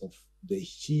needs of the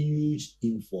huge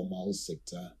informal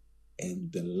sector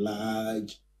and the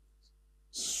large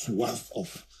swath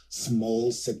of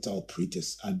small sector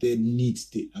operators. Are there needs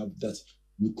they have that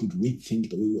we could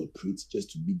rethink the way we operate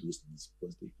just to meet those needs,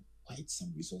 because they have quite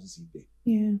some resources in there?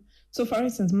 Yeah. So for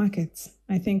instance, markets.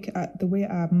 I think the way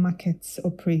our markets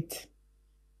operate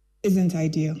isn't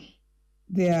ideal.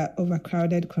 They are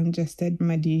overcrowded, congested,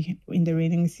 muddy in the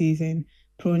raining season,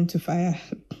 prone to fire.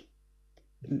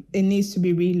 It needs to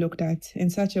be re-looked at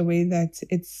in such a way that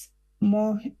it's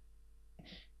more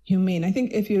humane. I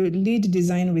think if you lead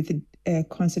design with a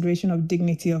consideration of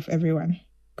dignity of everyone,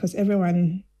 because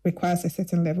everyone requires a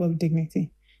certain level of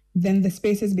dignity, then the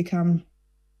spaces become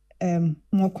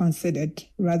more considered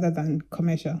rather than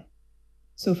commercial.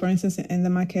 So for instance, in the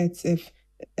markets, if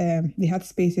they have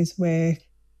spaces where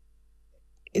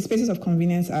spaces of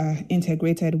convenience are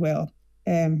integrated well,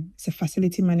 it's a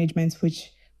facility management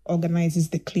which organizes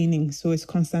the cleaning, so it's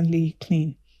constantly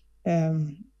clean,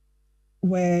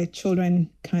 where children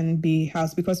can be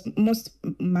housed, because most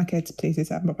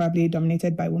marketplaces are probably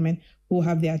dominated by women who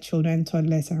have their children,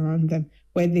 toddlers around them,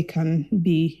 where they can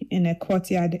be in a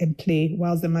courtyard and play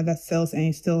whilst the mother sells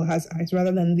and still has eyes,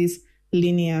 rather than this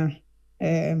linear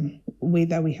way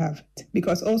that we have it.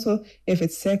 Because also, if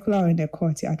it's circular in a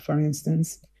courtyard, for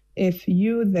instance, if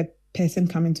you, the person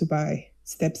coming to buy,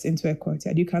 steps into a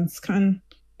courtyard, you can scan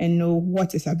and know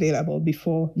what is available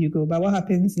before you go. But what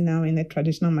happens now in the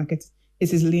traditional market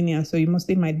it is linear. So you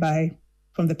mostly might buy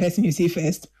from the person you see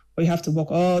first, or you have to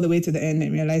walk all the way to the end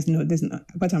and realize, no, this is not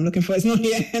what I'm looking for. It's not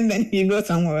here. And then you go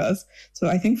somewhere else. So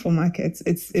I think for markets,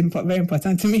 it's very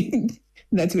important to me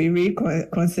that we really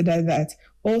consider that.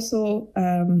 Also,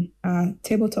 our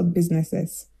tabletop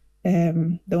businesses,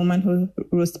 the woman who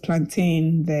roasts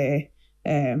plantain,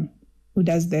 who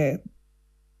does the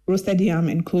roasted yam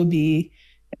and Kobe,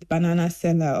 the banana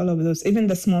seller, all of those, even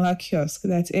the smaller kiosks,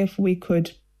 that if we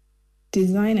could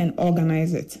design and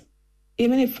organize it,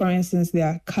 even if, for instance, they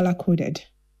are color-coded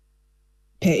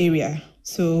per area.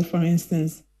 So, for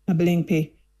instance,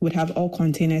 Abelempe would have all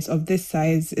containers of this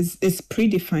size. It's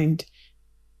predefined.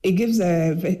 It gives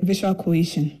a visual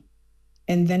cohesion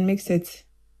and then makes it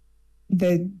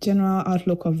the general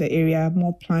outlook of the area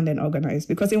more planned and organized.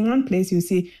 Because in one place, you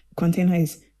see the container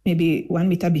is maybe 1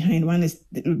 meter behind, one is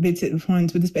a bit in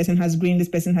front, this person has green, this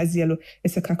person has yellow.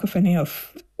 It's a cacophony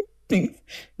of things.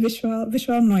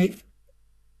 Visual noise.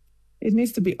 It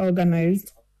needs to be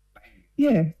organized.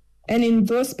 Yeah. And in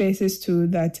those spaces too,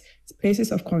 that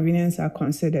places of convenience are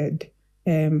considered.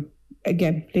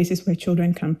 Again, places where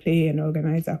children can play and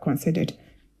organize are considered.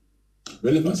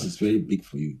 Relevance is very big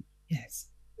for you. Yes.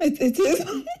 It is.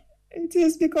 It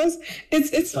is because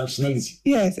it's functionality.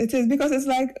 Yes, it is because it's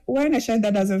like wearing a shirt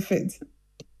that doesn't fit.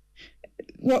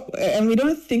 And we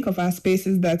don't think of our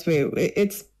spaces that way.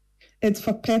 It's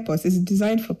for purpose. It's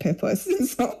designed for purpose.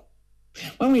 So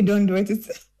when we don't do it,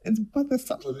 it's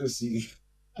bothersome.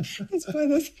 It's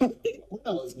bothersome. When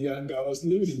I was young, I was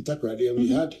living in Takoradi, and we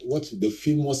had the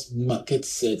famous market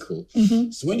circle.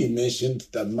 So when you mentioned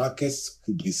that markets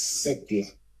could be circular,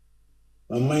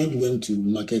 my mind went to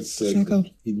market circle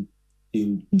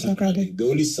in Takoradi. The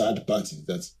only sad part is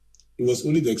that it was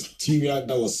only the exterior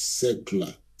that was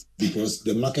circular, because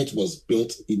the market was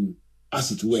built in,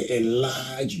 as it were, a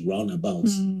large roundabout.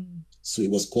 So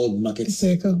it was called market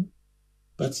circle.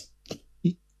 But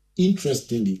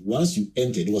interestingly, once you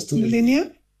entered, it was still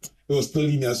linear. It was still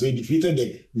linear, so it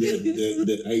defeated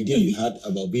the idea you had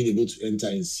about being able to enter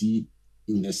and see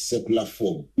in a circular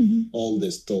form all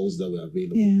the stalls that were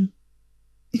available. Yeah,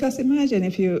 because imagine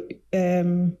if you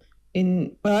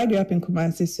I grew up in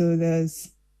Kumasi, so there's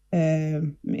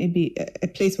maybe a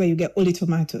place where you get only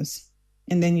tomatoes,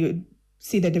 and then you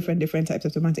see the different types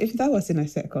of tomatoes. If that was in a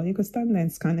circle, you could stand there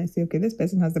and scan and say, okay, this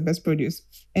person has the best produce,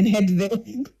 and head there,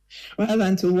 rather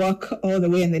than to walk all the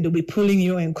way and then they'll be pulling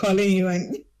you and calling you.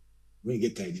 And when you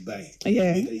get tired, you buy.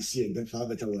 Yeah. You see a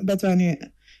better one. Better one, yeah.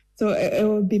 So it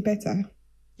will be better.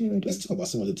 Let's talk about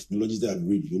some of the technologies that have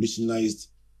revolutionized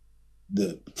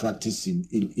the practice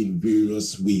in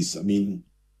various ways. I mean,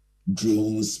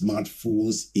 drones,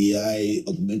 smartphones, AI,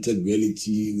 augmented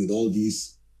reality, with all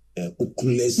these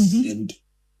Oculus and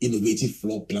innovative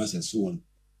floor plans and so on.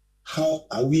 How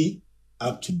are we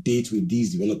up to date with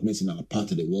these developments in our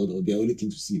part of the world, or they're only thing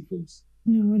to see, folks?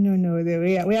 No.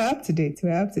 We are up to date.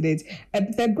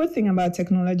 The good thing about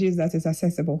technology is that it's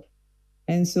accessible.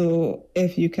 And so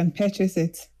if you can purchase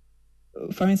it,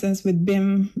 for instance, with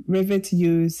BIM, Revit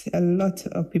a lot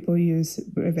of people use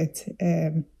Revit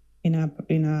in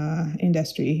our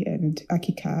industry, and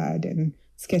ArchiCAD and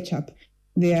SketchUp.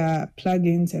 They are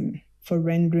plugins and for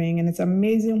rendering, and it's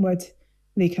amazing what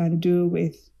they can do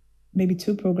with maybe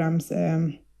 2 programs,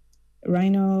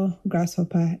 Rhino,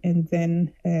 Grasshopper, and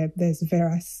then there's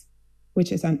Veras,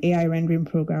 which is an AI rendering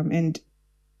program.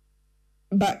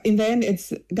 But in the end,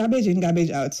 it's garbage in, garbage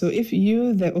out. So if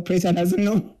you, the operator, doesn't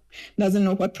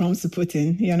know what prompts to put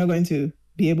in, you're not going to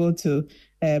be able to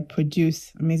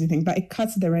produce amazing things. But it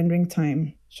cuts the rendering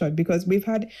time short, because we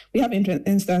have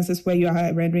instances where you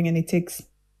are rendering and it takes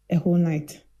a whole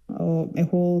night or a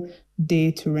whole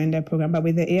day to render a program. But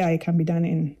with the AI, it can be done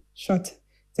in short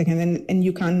seconds, and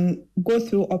you can go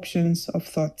through options of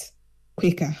thought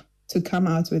quicker to come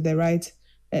out with the right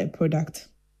product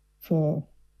for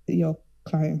your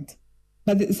client.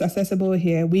 But it's accessible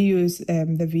here. We use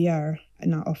the VR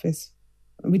in our office.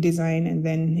 We design, and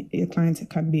then your client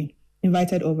can be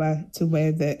invited over to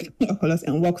wear the Oculus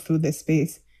and walk through the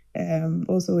space.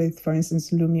 Also with, for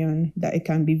instance, Lumion, that it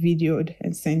can be videoed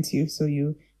and sent to you, so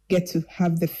you get to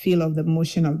have the feel of the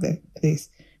motion of the place.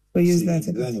 We use that.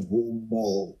 Design a whole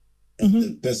mall, and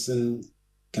the person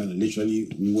can literally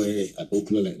wear an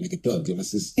Oculus like a pair of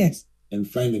glasses, and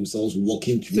find themselves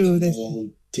walking through the mall,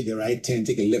 take a right turn,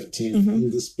 take a left turn, through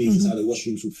the spaces, how the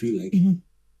washrooms would feel like.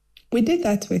 We did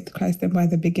that with Christ at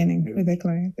the beginning with the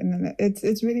client, and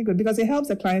it's really good because it helps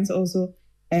the clients also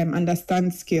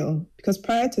understand skill. Because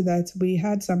prior to that, we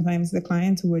had sometimes the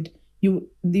client would you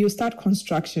start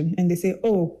construction and they say,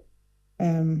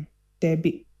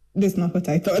 this is not what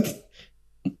I thought.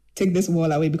 Take this wall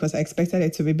away because I expected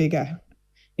it to be bigger.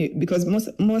 because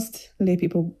most lay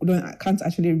people can't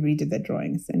actually read the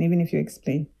drawings, and even if you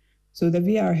explain. So the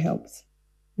VR helps.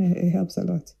 It helps a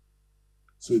lot.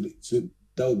 So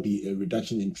that would be a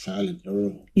reduction in trial and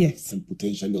error. Yes. And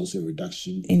potentially also a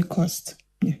reduction in cost.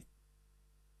 Yeah.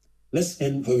 Let's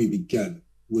end where we began,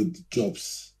 with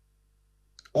jobs.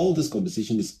 All this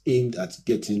conversation is aimed at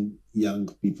getting young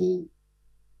people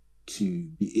to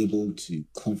be able to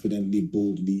confidently,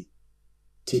 boldly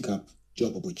take up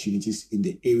job opportunities in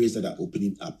the areas that are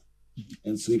opening up. Mm-hmm.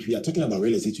 And so if we are talking about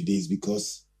real estate today, it's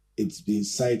because it's been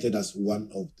cited as one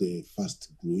of the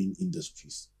fast-growing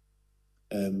industries.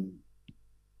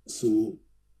 So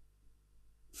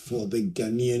for the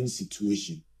Ghanaian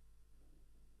situation,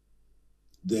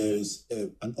 there's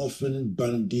an often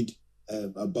bandied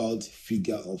about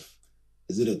figure of,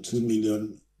 is it a 2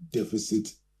 million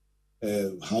deficit,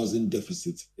 housing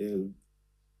deficit?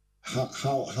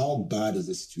 How bad is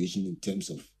the situation in terms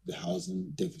of the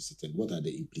housing deficit, and what are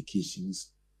the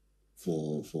implications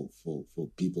for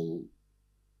people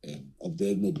of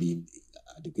there not being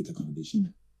adequate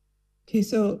accommodation? Okay,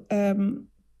 so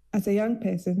as a young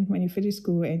person, when you finish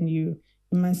school and you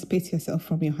emancipate yourself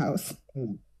from your house,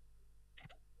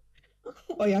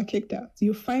 or you're kicked out,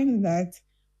 you find that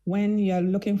when you're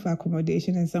looking for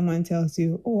accommodation and someone tells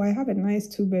you, oh, I have a nice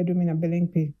 2-bedroom in a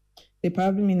Belengpe, they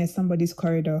probably mean it's somebody's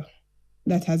corridor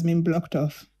that has been blocked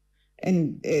off.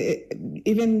 And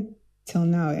even till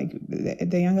now, like,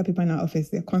 the younger people in our office,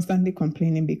 they're constantly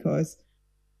complaining because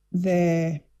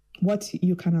what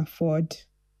you can afford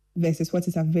versus what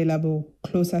is available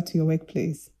closer to your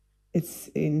workplace, it's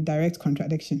in direct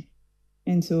contradiction.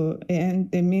 And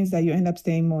it means that you end up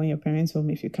staying more in your parents' home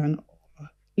if you can, or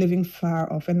living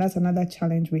far off. And that's another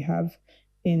challenge we have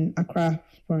in Accra,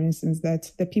 for instance,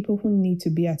 that the people who need to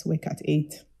be at work at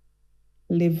 8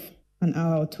 live an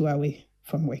hour or 2 away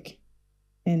from work.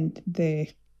 And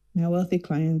my wealthy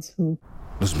clients who...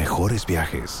 Los mejores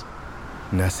viajes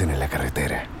nacen en la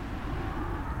carretera,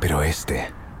 pero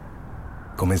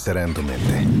comenzará en tu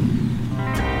mente.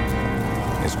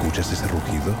 ¿Escuchas ese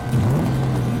rugido?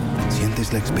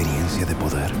 ¿Sientes la experiencia de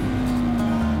poder?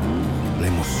 ¿La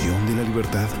emoción de la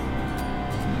libertad?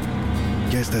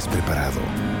 Ya estás preparado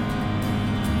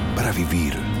para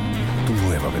vivir tu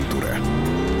nueva aventura.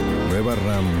 Nueva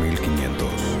Ram 1500.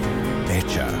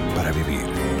 Hecha para vivir.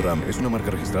 Ram es una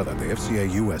marca registrada de FCA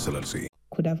US LLC.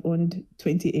 Could have owned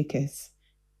 20 acres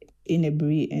in a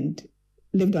Brie and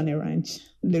lived on a ranch,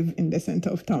 live in the center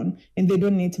of town, and they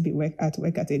don't need to be at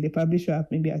work at 8. They probably show up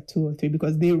maybe at 2 or 3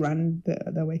 because they run the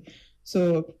other way.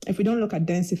 So if we don't look at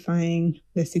densifying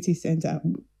the city center,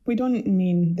 we don't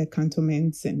mean the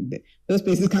cantonments and those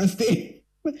places can stay.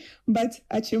 But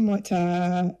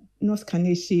Achimota, North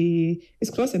Kaneshie is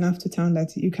close enough to town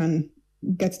that you can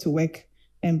get to work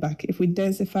and back. If we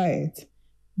densify it,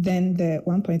 then the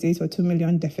 1.8 or 2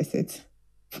 million deficit,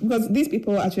 because these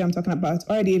people actually I'm talking about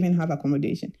already even have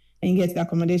accommodation, and yet the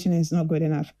accommodation is not good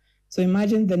enough. So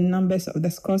imagine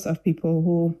the scores of people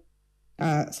who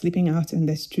are sleeping out in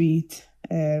the street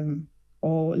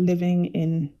or living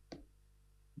in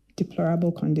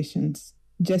deplorable conditions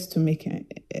just to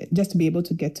be able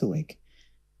to get to work.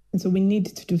 And so we need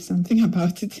to do something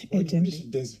about it urgently. When you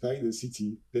densify the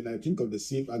city, then I think of the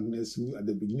same Agnes who at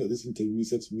the beginning of this interview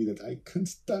said to me that I can't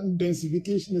stand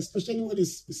densification, especially when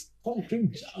it's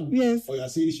concrete jam. Yes. Or you're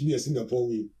saying it should be a Singapore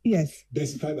way. Yes.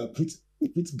 Densify, but put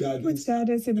gardens. Put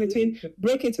gardens in between,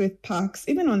 break it with parks,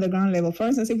 even on the ground level. For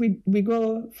instance, if we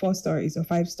go 4 stories or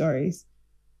 5 stories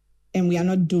and we are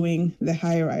not doing the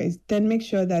high rise, then make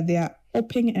sure that there are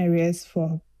open areas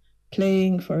for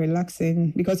playing, for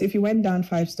relaxing. Because if you went down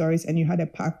 5 stories and you had a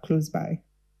park close by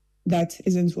that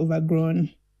isn't overgrown,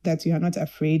 that you are not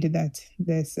afraid that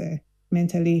there's a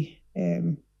mentally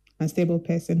unstable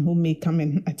person who may come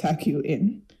and attack you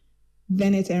in,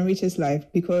 then it enriches life.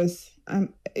 Because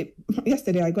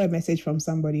yesterday I got a message from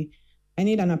somebody, I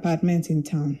need an apartment in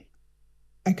town.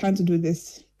 I can't do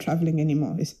this traveling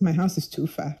anymore. My house is too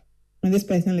far. And this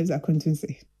person lives at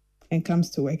Kuntunsi and comes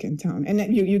to work in town. And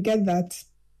then you get that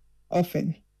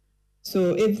often.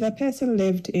 So if the person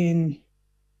lived in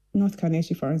North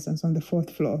Kaneshie, for instance, on the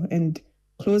 4th floor, and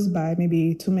close by,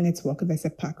 maybe 2 minutes walk, there's a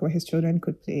park where his children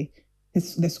could play.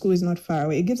 The school is not far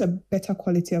away. It gives a better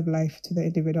quality of life to the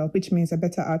individual, which means a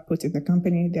better output in the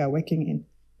company they are working in,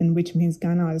 and which means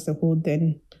Ghana as a whole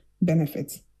then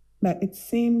benefits. But it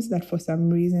seems that for some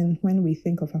reason, when we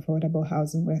think of affordable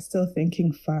housing, we're still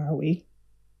thinking far away.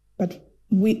 But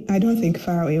I don't think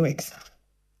far away works.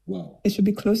 Wow. It should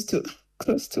be close to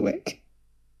work.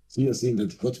 So you're saying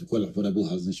that what we call affordable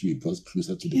housing should be brought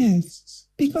closer to the yes,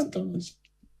 because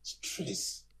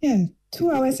stress. Yeah,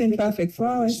 2 hours in traffic, 4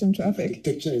 hours in traffic.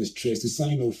 Architecture and stress, the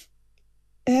sign of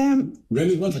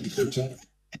relevant architecture.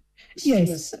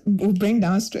 Yes, will bring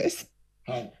down stress.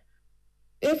 How?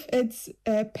 If it's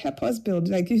a purpose built,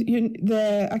 like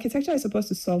the architecture is supposed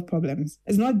to solve problems.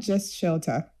 It's not just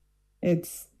shelter.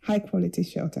 It's high quality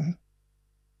shelter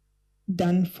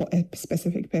done for a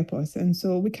specific purpose. And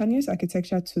so we can use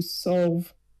architecture to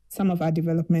solve some of our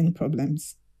development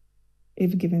problems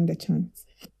if given the chance.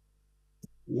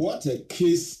 What a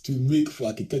case to make for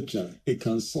architecture. It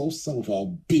can solve some of our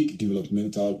big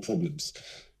developmental problems.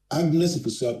 Agnes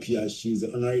Ofosu-Appiah, she's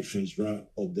the honorary treasurer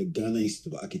of the Ghana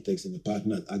Institute of Architects and a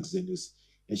partner at Axenus,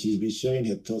 and she's been sharing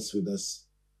her thoughts with us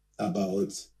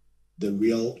about the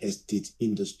real estate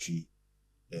industry,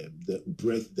 the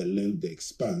breadth, the length, the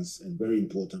expanse, and very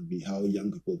importantly, how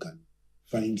young people can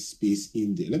find space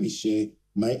in there. Let me share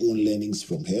my own learnings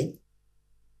from her.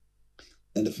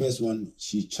 And the first one,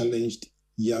 she challenged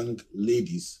young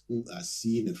ladies who are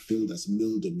seeing a field as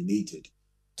male-dominated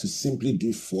to simply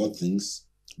do 4 things.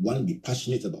 1, be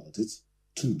passionate about it.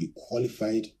 2, be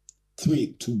qualified.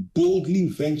 3, to boldly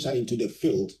venture into the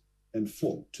field. And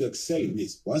 4, to excel in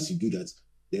it. Once you do that,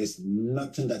 there's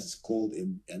nothing that is called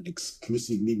an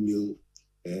exclusively male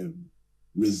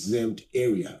reserved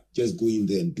area. Just go in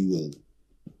there and do well.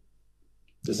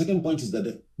 The second point is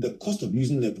that the cost of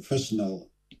using a professional,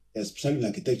 especially in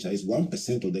architecture, is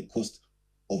 1% of the cost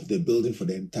of the building for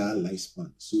the entire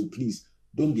lifespan. So please,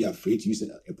 don't be afraid to use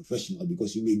a professional,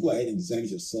 because you may go ahead and design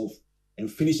it yourself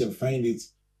and finish and find it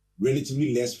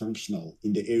relatively less functional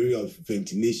in the area of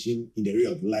ventilation, in the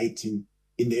area of lighting,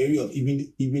 in the area of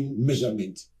even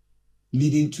measurement,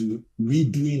 leading to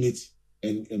redoing it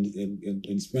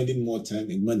and spending more time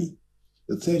and money.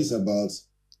 The third is about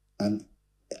an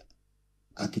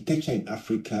architecture in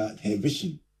Africa, her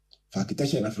vision for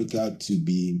architecture in Africa to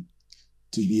be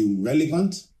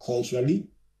relevant culturally,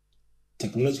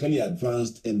 technologically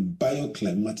advanced, and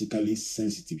bioclimatically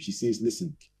sensitive. She says,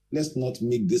 listen, let's not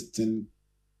make this thing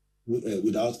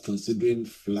without considering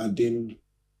flooding,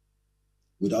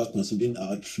 without considering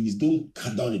our trees. Don't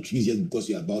cut down the trees just because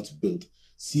you're about to build.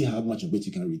 See how much of it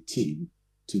you can retain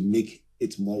to make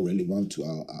it more relevant to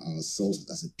ourselves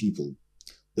as a people.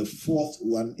 The fourth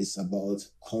one is about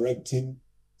correcting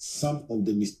some of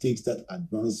the mistakes that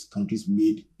advanced countries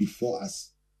made before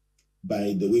us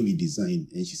by the way we design.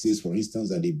 And she says, for instance,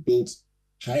 that they built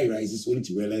high rises only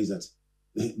to realize that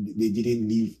they didn't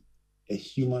leave a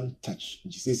human touch.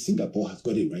 And she says Singapore has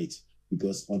got it right,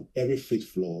 because on every 5th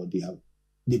floor,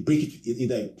 they break it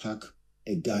either a park,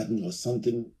 a garden, or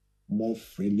something more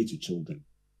friendly to children.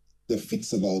 The 5th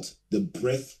is about the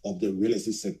breadth of the real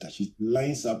estate sector. She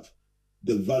lines up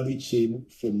the value chain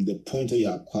from the point where you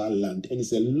acquire land, and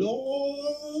it's a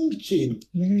long chain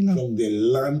from the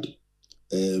land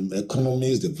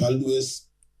economists, the valuers,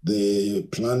 the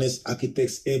planners,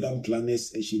 architects, urban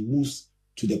planners, and she moves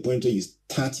to the point where you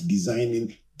start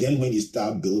designing, then when you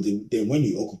start building, then when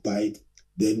you occupy it,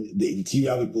 then the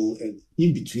interior people, and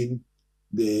in between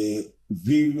the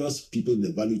various people in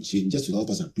the value chain, just to help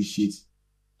us appreciate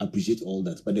all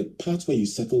that. But the part where you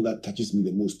settle that touches me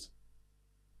the most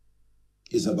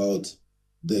is about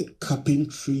the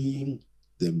carpentry,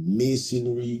 the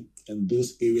masonry, and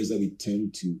those areas that we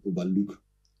tend to overlook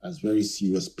as very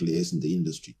serious players in the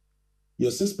industry.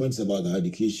 Your 6 points about the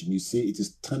education, you say it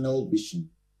is tunnel vision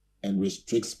and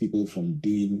restricts people from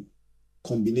doing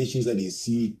combinations that they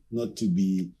see not to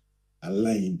be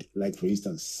aligned, like, for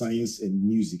instance, science and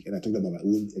music. And I talked about my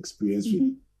own experience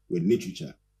with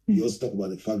literature. You also talk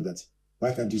about the fact that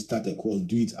why can't you start a course,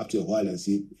 do it up to a while and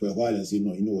say,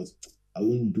 no, you know what, I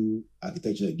won't do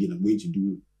architecture again. I'm going to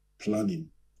do planning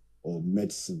or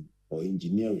medicine or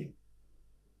engineering.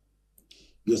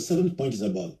 Your 7th point is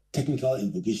about technical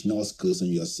and vocational skills, and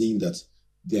you are saying that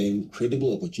there are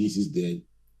incredible opportunities there,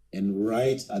 and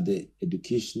right at the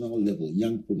educational level,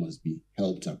 young people must be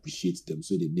helped to appreciate them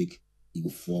so they make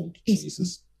informed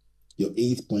choices. Your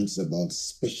 8th point is about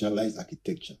specialized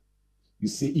architecture. You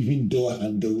say even door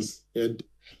handles and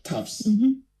taps,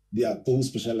 they are all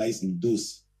specialized in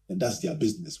those, and that's their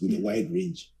business with a wide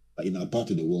range. But in our part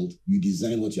of the world, you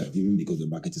design what you are doing because the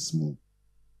market is small.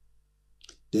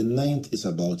 The 9th is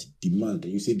about demand.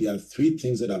 And you say there are 3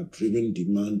 things that have driven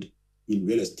demand in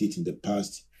real estate in the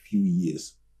past few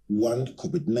years. 1,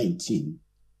 COVID-19.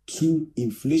 2,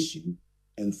 inflation.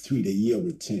 And 3, the year of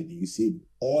return. And you say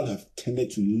all have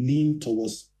tended to lean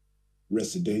towards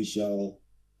residential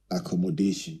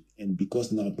accommodation. And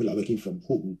because now people are working from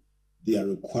home, they are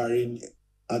requiring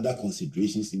other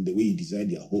considerations in the way you design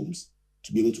their homes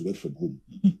to be able to work from home.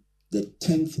 The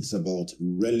 10th is about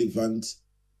relevant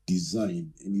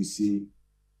design. And you say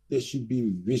there should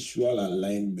be visual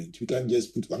alignment. We can't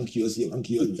just put one kiosk here, one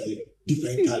kiosk there,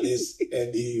 different colors,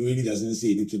 and it really doesn't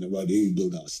say anything about the way we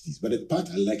build our cities. But the part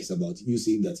I like is about you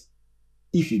saying that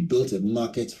if you built a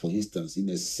market, for instance, in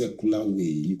a circular way,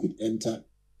 you could enter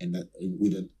and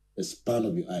with a span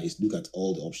of your eyes, look at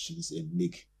all the options and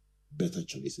make better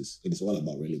choices. And it's all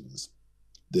about relevance.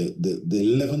 The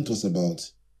 11th was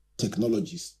about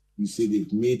technologies. You say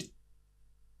they've made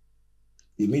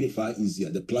it far easier.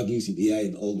 The plugins in AI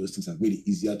and all those things have made it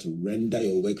easier to render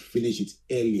your work, finish it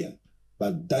earlier.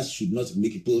 But that should not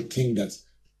make people think that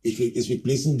it's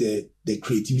replacing the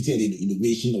creativity and the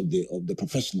innovation of the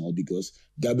professional, because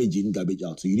garbage in, garbage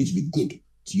out. So you need to be good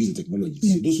to use the technology.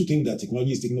 Yeah. So those who think that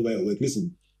technology is taking over your work,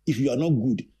 listen, if you are not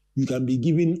good, you can be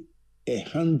given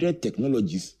 100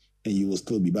 technologies and you will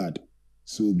still be bad.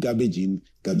 So garbage in,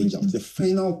 garbage out. The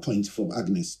final point from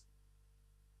Agnes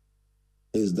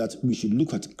is that we should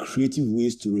look at creative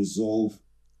ways to resolve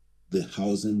the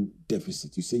housing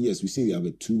deficit. You say, yes, we say we have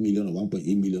a 2 million or 1.8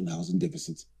 million housing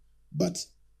deficit, but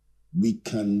we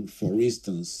can, for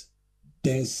instance,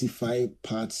 densify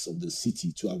parts of the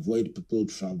city to avoid people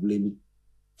traveling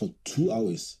for 2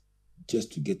 hours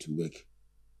just to get to work.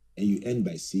 And you end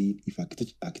by saying, if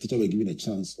architecture were given a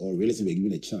chance or real estate were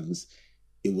given a chance,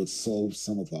 it would solve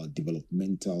some of our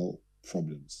developmental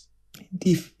problems.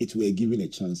 If it were given a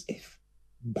chance,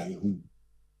 by whom?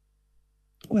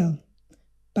 Well,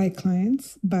 by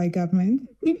clients, by government,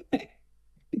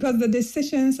 because the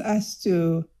decisions as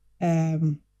to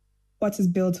what is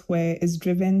built where is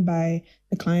driven by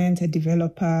the client, a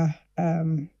developer,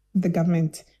 the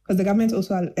government, because the government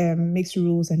also makes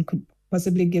rules and could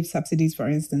possibly give subsidies, for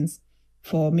instance,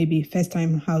 for maybe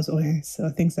first-time house owners or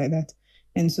things like that.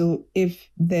 And so if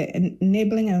the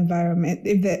enabling environment,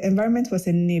 if the environment was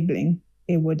enabling,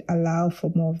 it would allow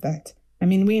for more of that. I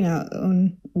mean, we in our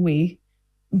own way,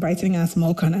 brightening our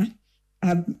small corner,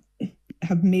 have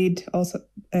made also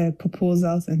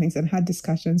proposals and things and had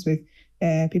discussions with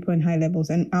people in high levels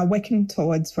and are working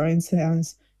towards, for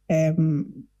instance,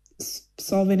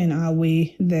 solving in our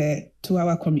way the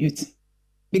 2-hour commute,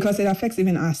 because it affects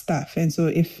even our staff. And so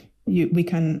if we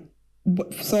can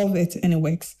solve it and it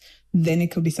works, then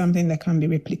it could be something that can be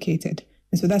replicated.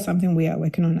 And so that's something we are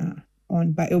working on.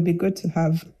 But it would be good to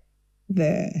have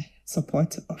the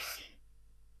support of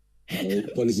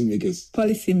policymakers.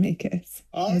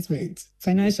 All right.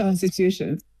 Financial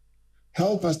institutions.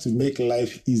 Help us to make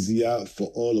life easier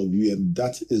for all of you. And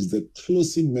that is the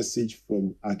closing message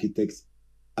from architect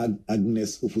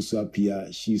Agnes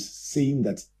Ofosu-Appiah. She's saying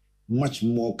that much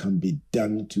more can be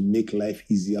done to make life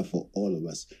easier for all of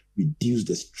us, reduce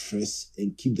the stress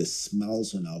and keep the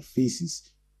smiles on our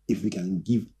faces if we can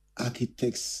give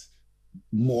architects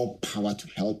more power to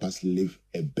help us live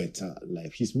a better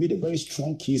life. She's made a very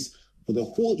strong case for the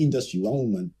whole industry.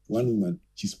 One woman,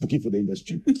 she's speaking for the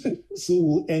industry. So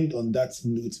we'll end on that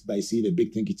note by saying a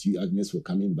big thank you to you, Agnes, for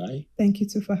coming by. Thank you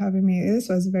too for having me. This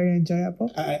was very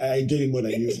enjoyable. I enjoyed it more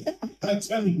than you. I'm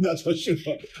telling you that for sure.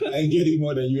 I enjoyed it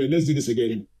more than you. And let's do this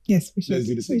again. Yes, we should. Let's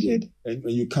do this again. And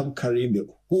when you come carrying the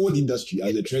whole industry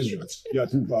as a treasurer, you are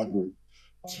too powerful.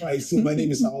 All right, so my name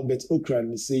is Albert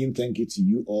Ocran, saying thank you to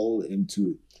you all and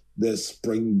to the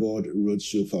Springboard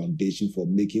Roadshow Foundation for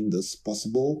making this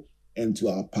possible, and to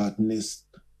our partners,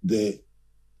 the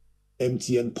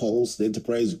MTN Pulse, the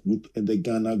Enterprise Group, and the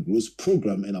Ghana Growth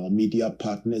Program, and our media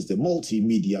partners, the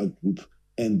Multimedia Group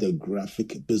and the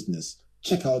Graphic Business.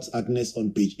 Check out Agnes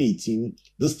on page 18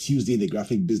 this Tuesday in the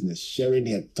Graphic Business, sharing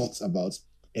her thoughts about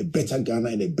a better Ghana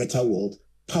and a better world,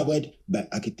 powered by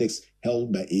architects,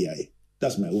 held by AI.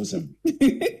 That's my own son.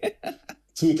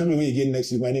 So we're coming away again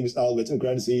next week. My name is Albert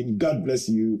Ocran, saying God bless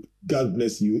you,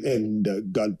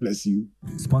 and God bless you.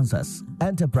 Sponsors: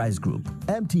 Enterprise Group,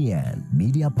 MTN,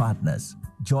 Media Partners,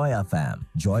 Joy FM,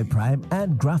 Joy Prime,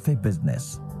 and Graphic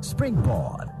Business.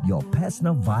 Springboard, your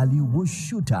personal value will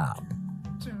shoot up.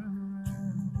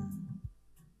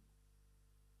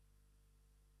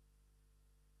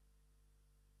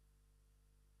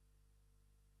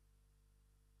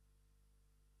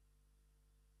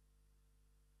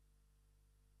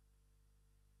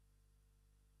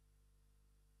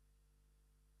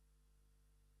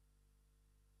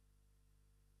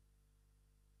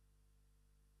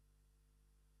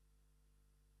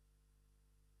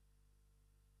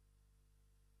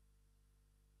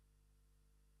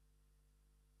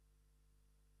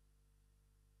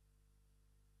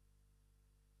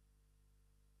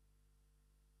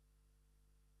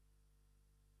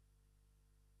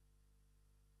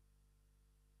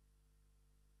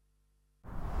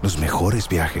 Los mejores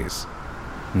viajes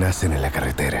nacen en la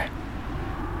carretera,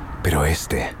 pero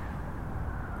este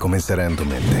comenzará en tu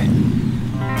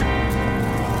mente.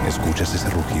 ¿Escuchas ese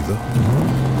rugido?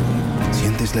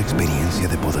 ¿Sientes la experiencia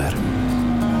de poder?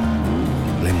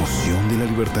 ¿La emoción de la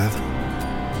libertad?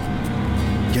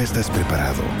 Ya estás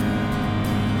preparado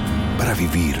para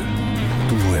vivir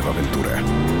tu nueva aventura.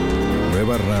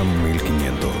 Nueva Ram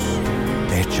 1500.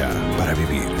 Hecha para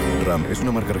vivir. Ram es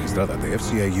una marca registrada de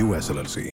FCI US LLC.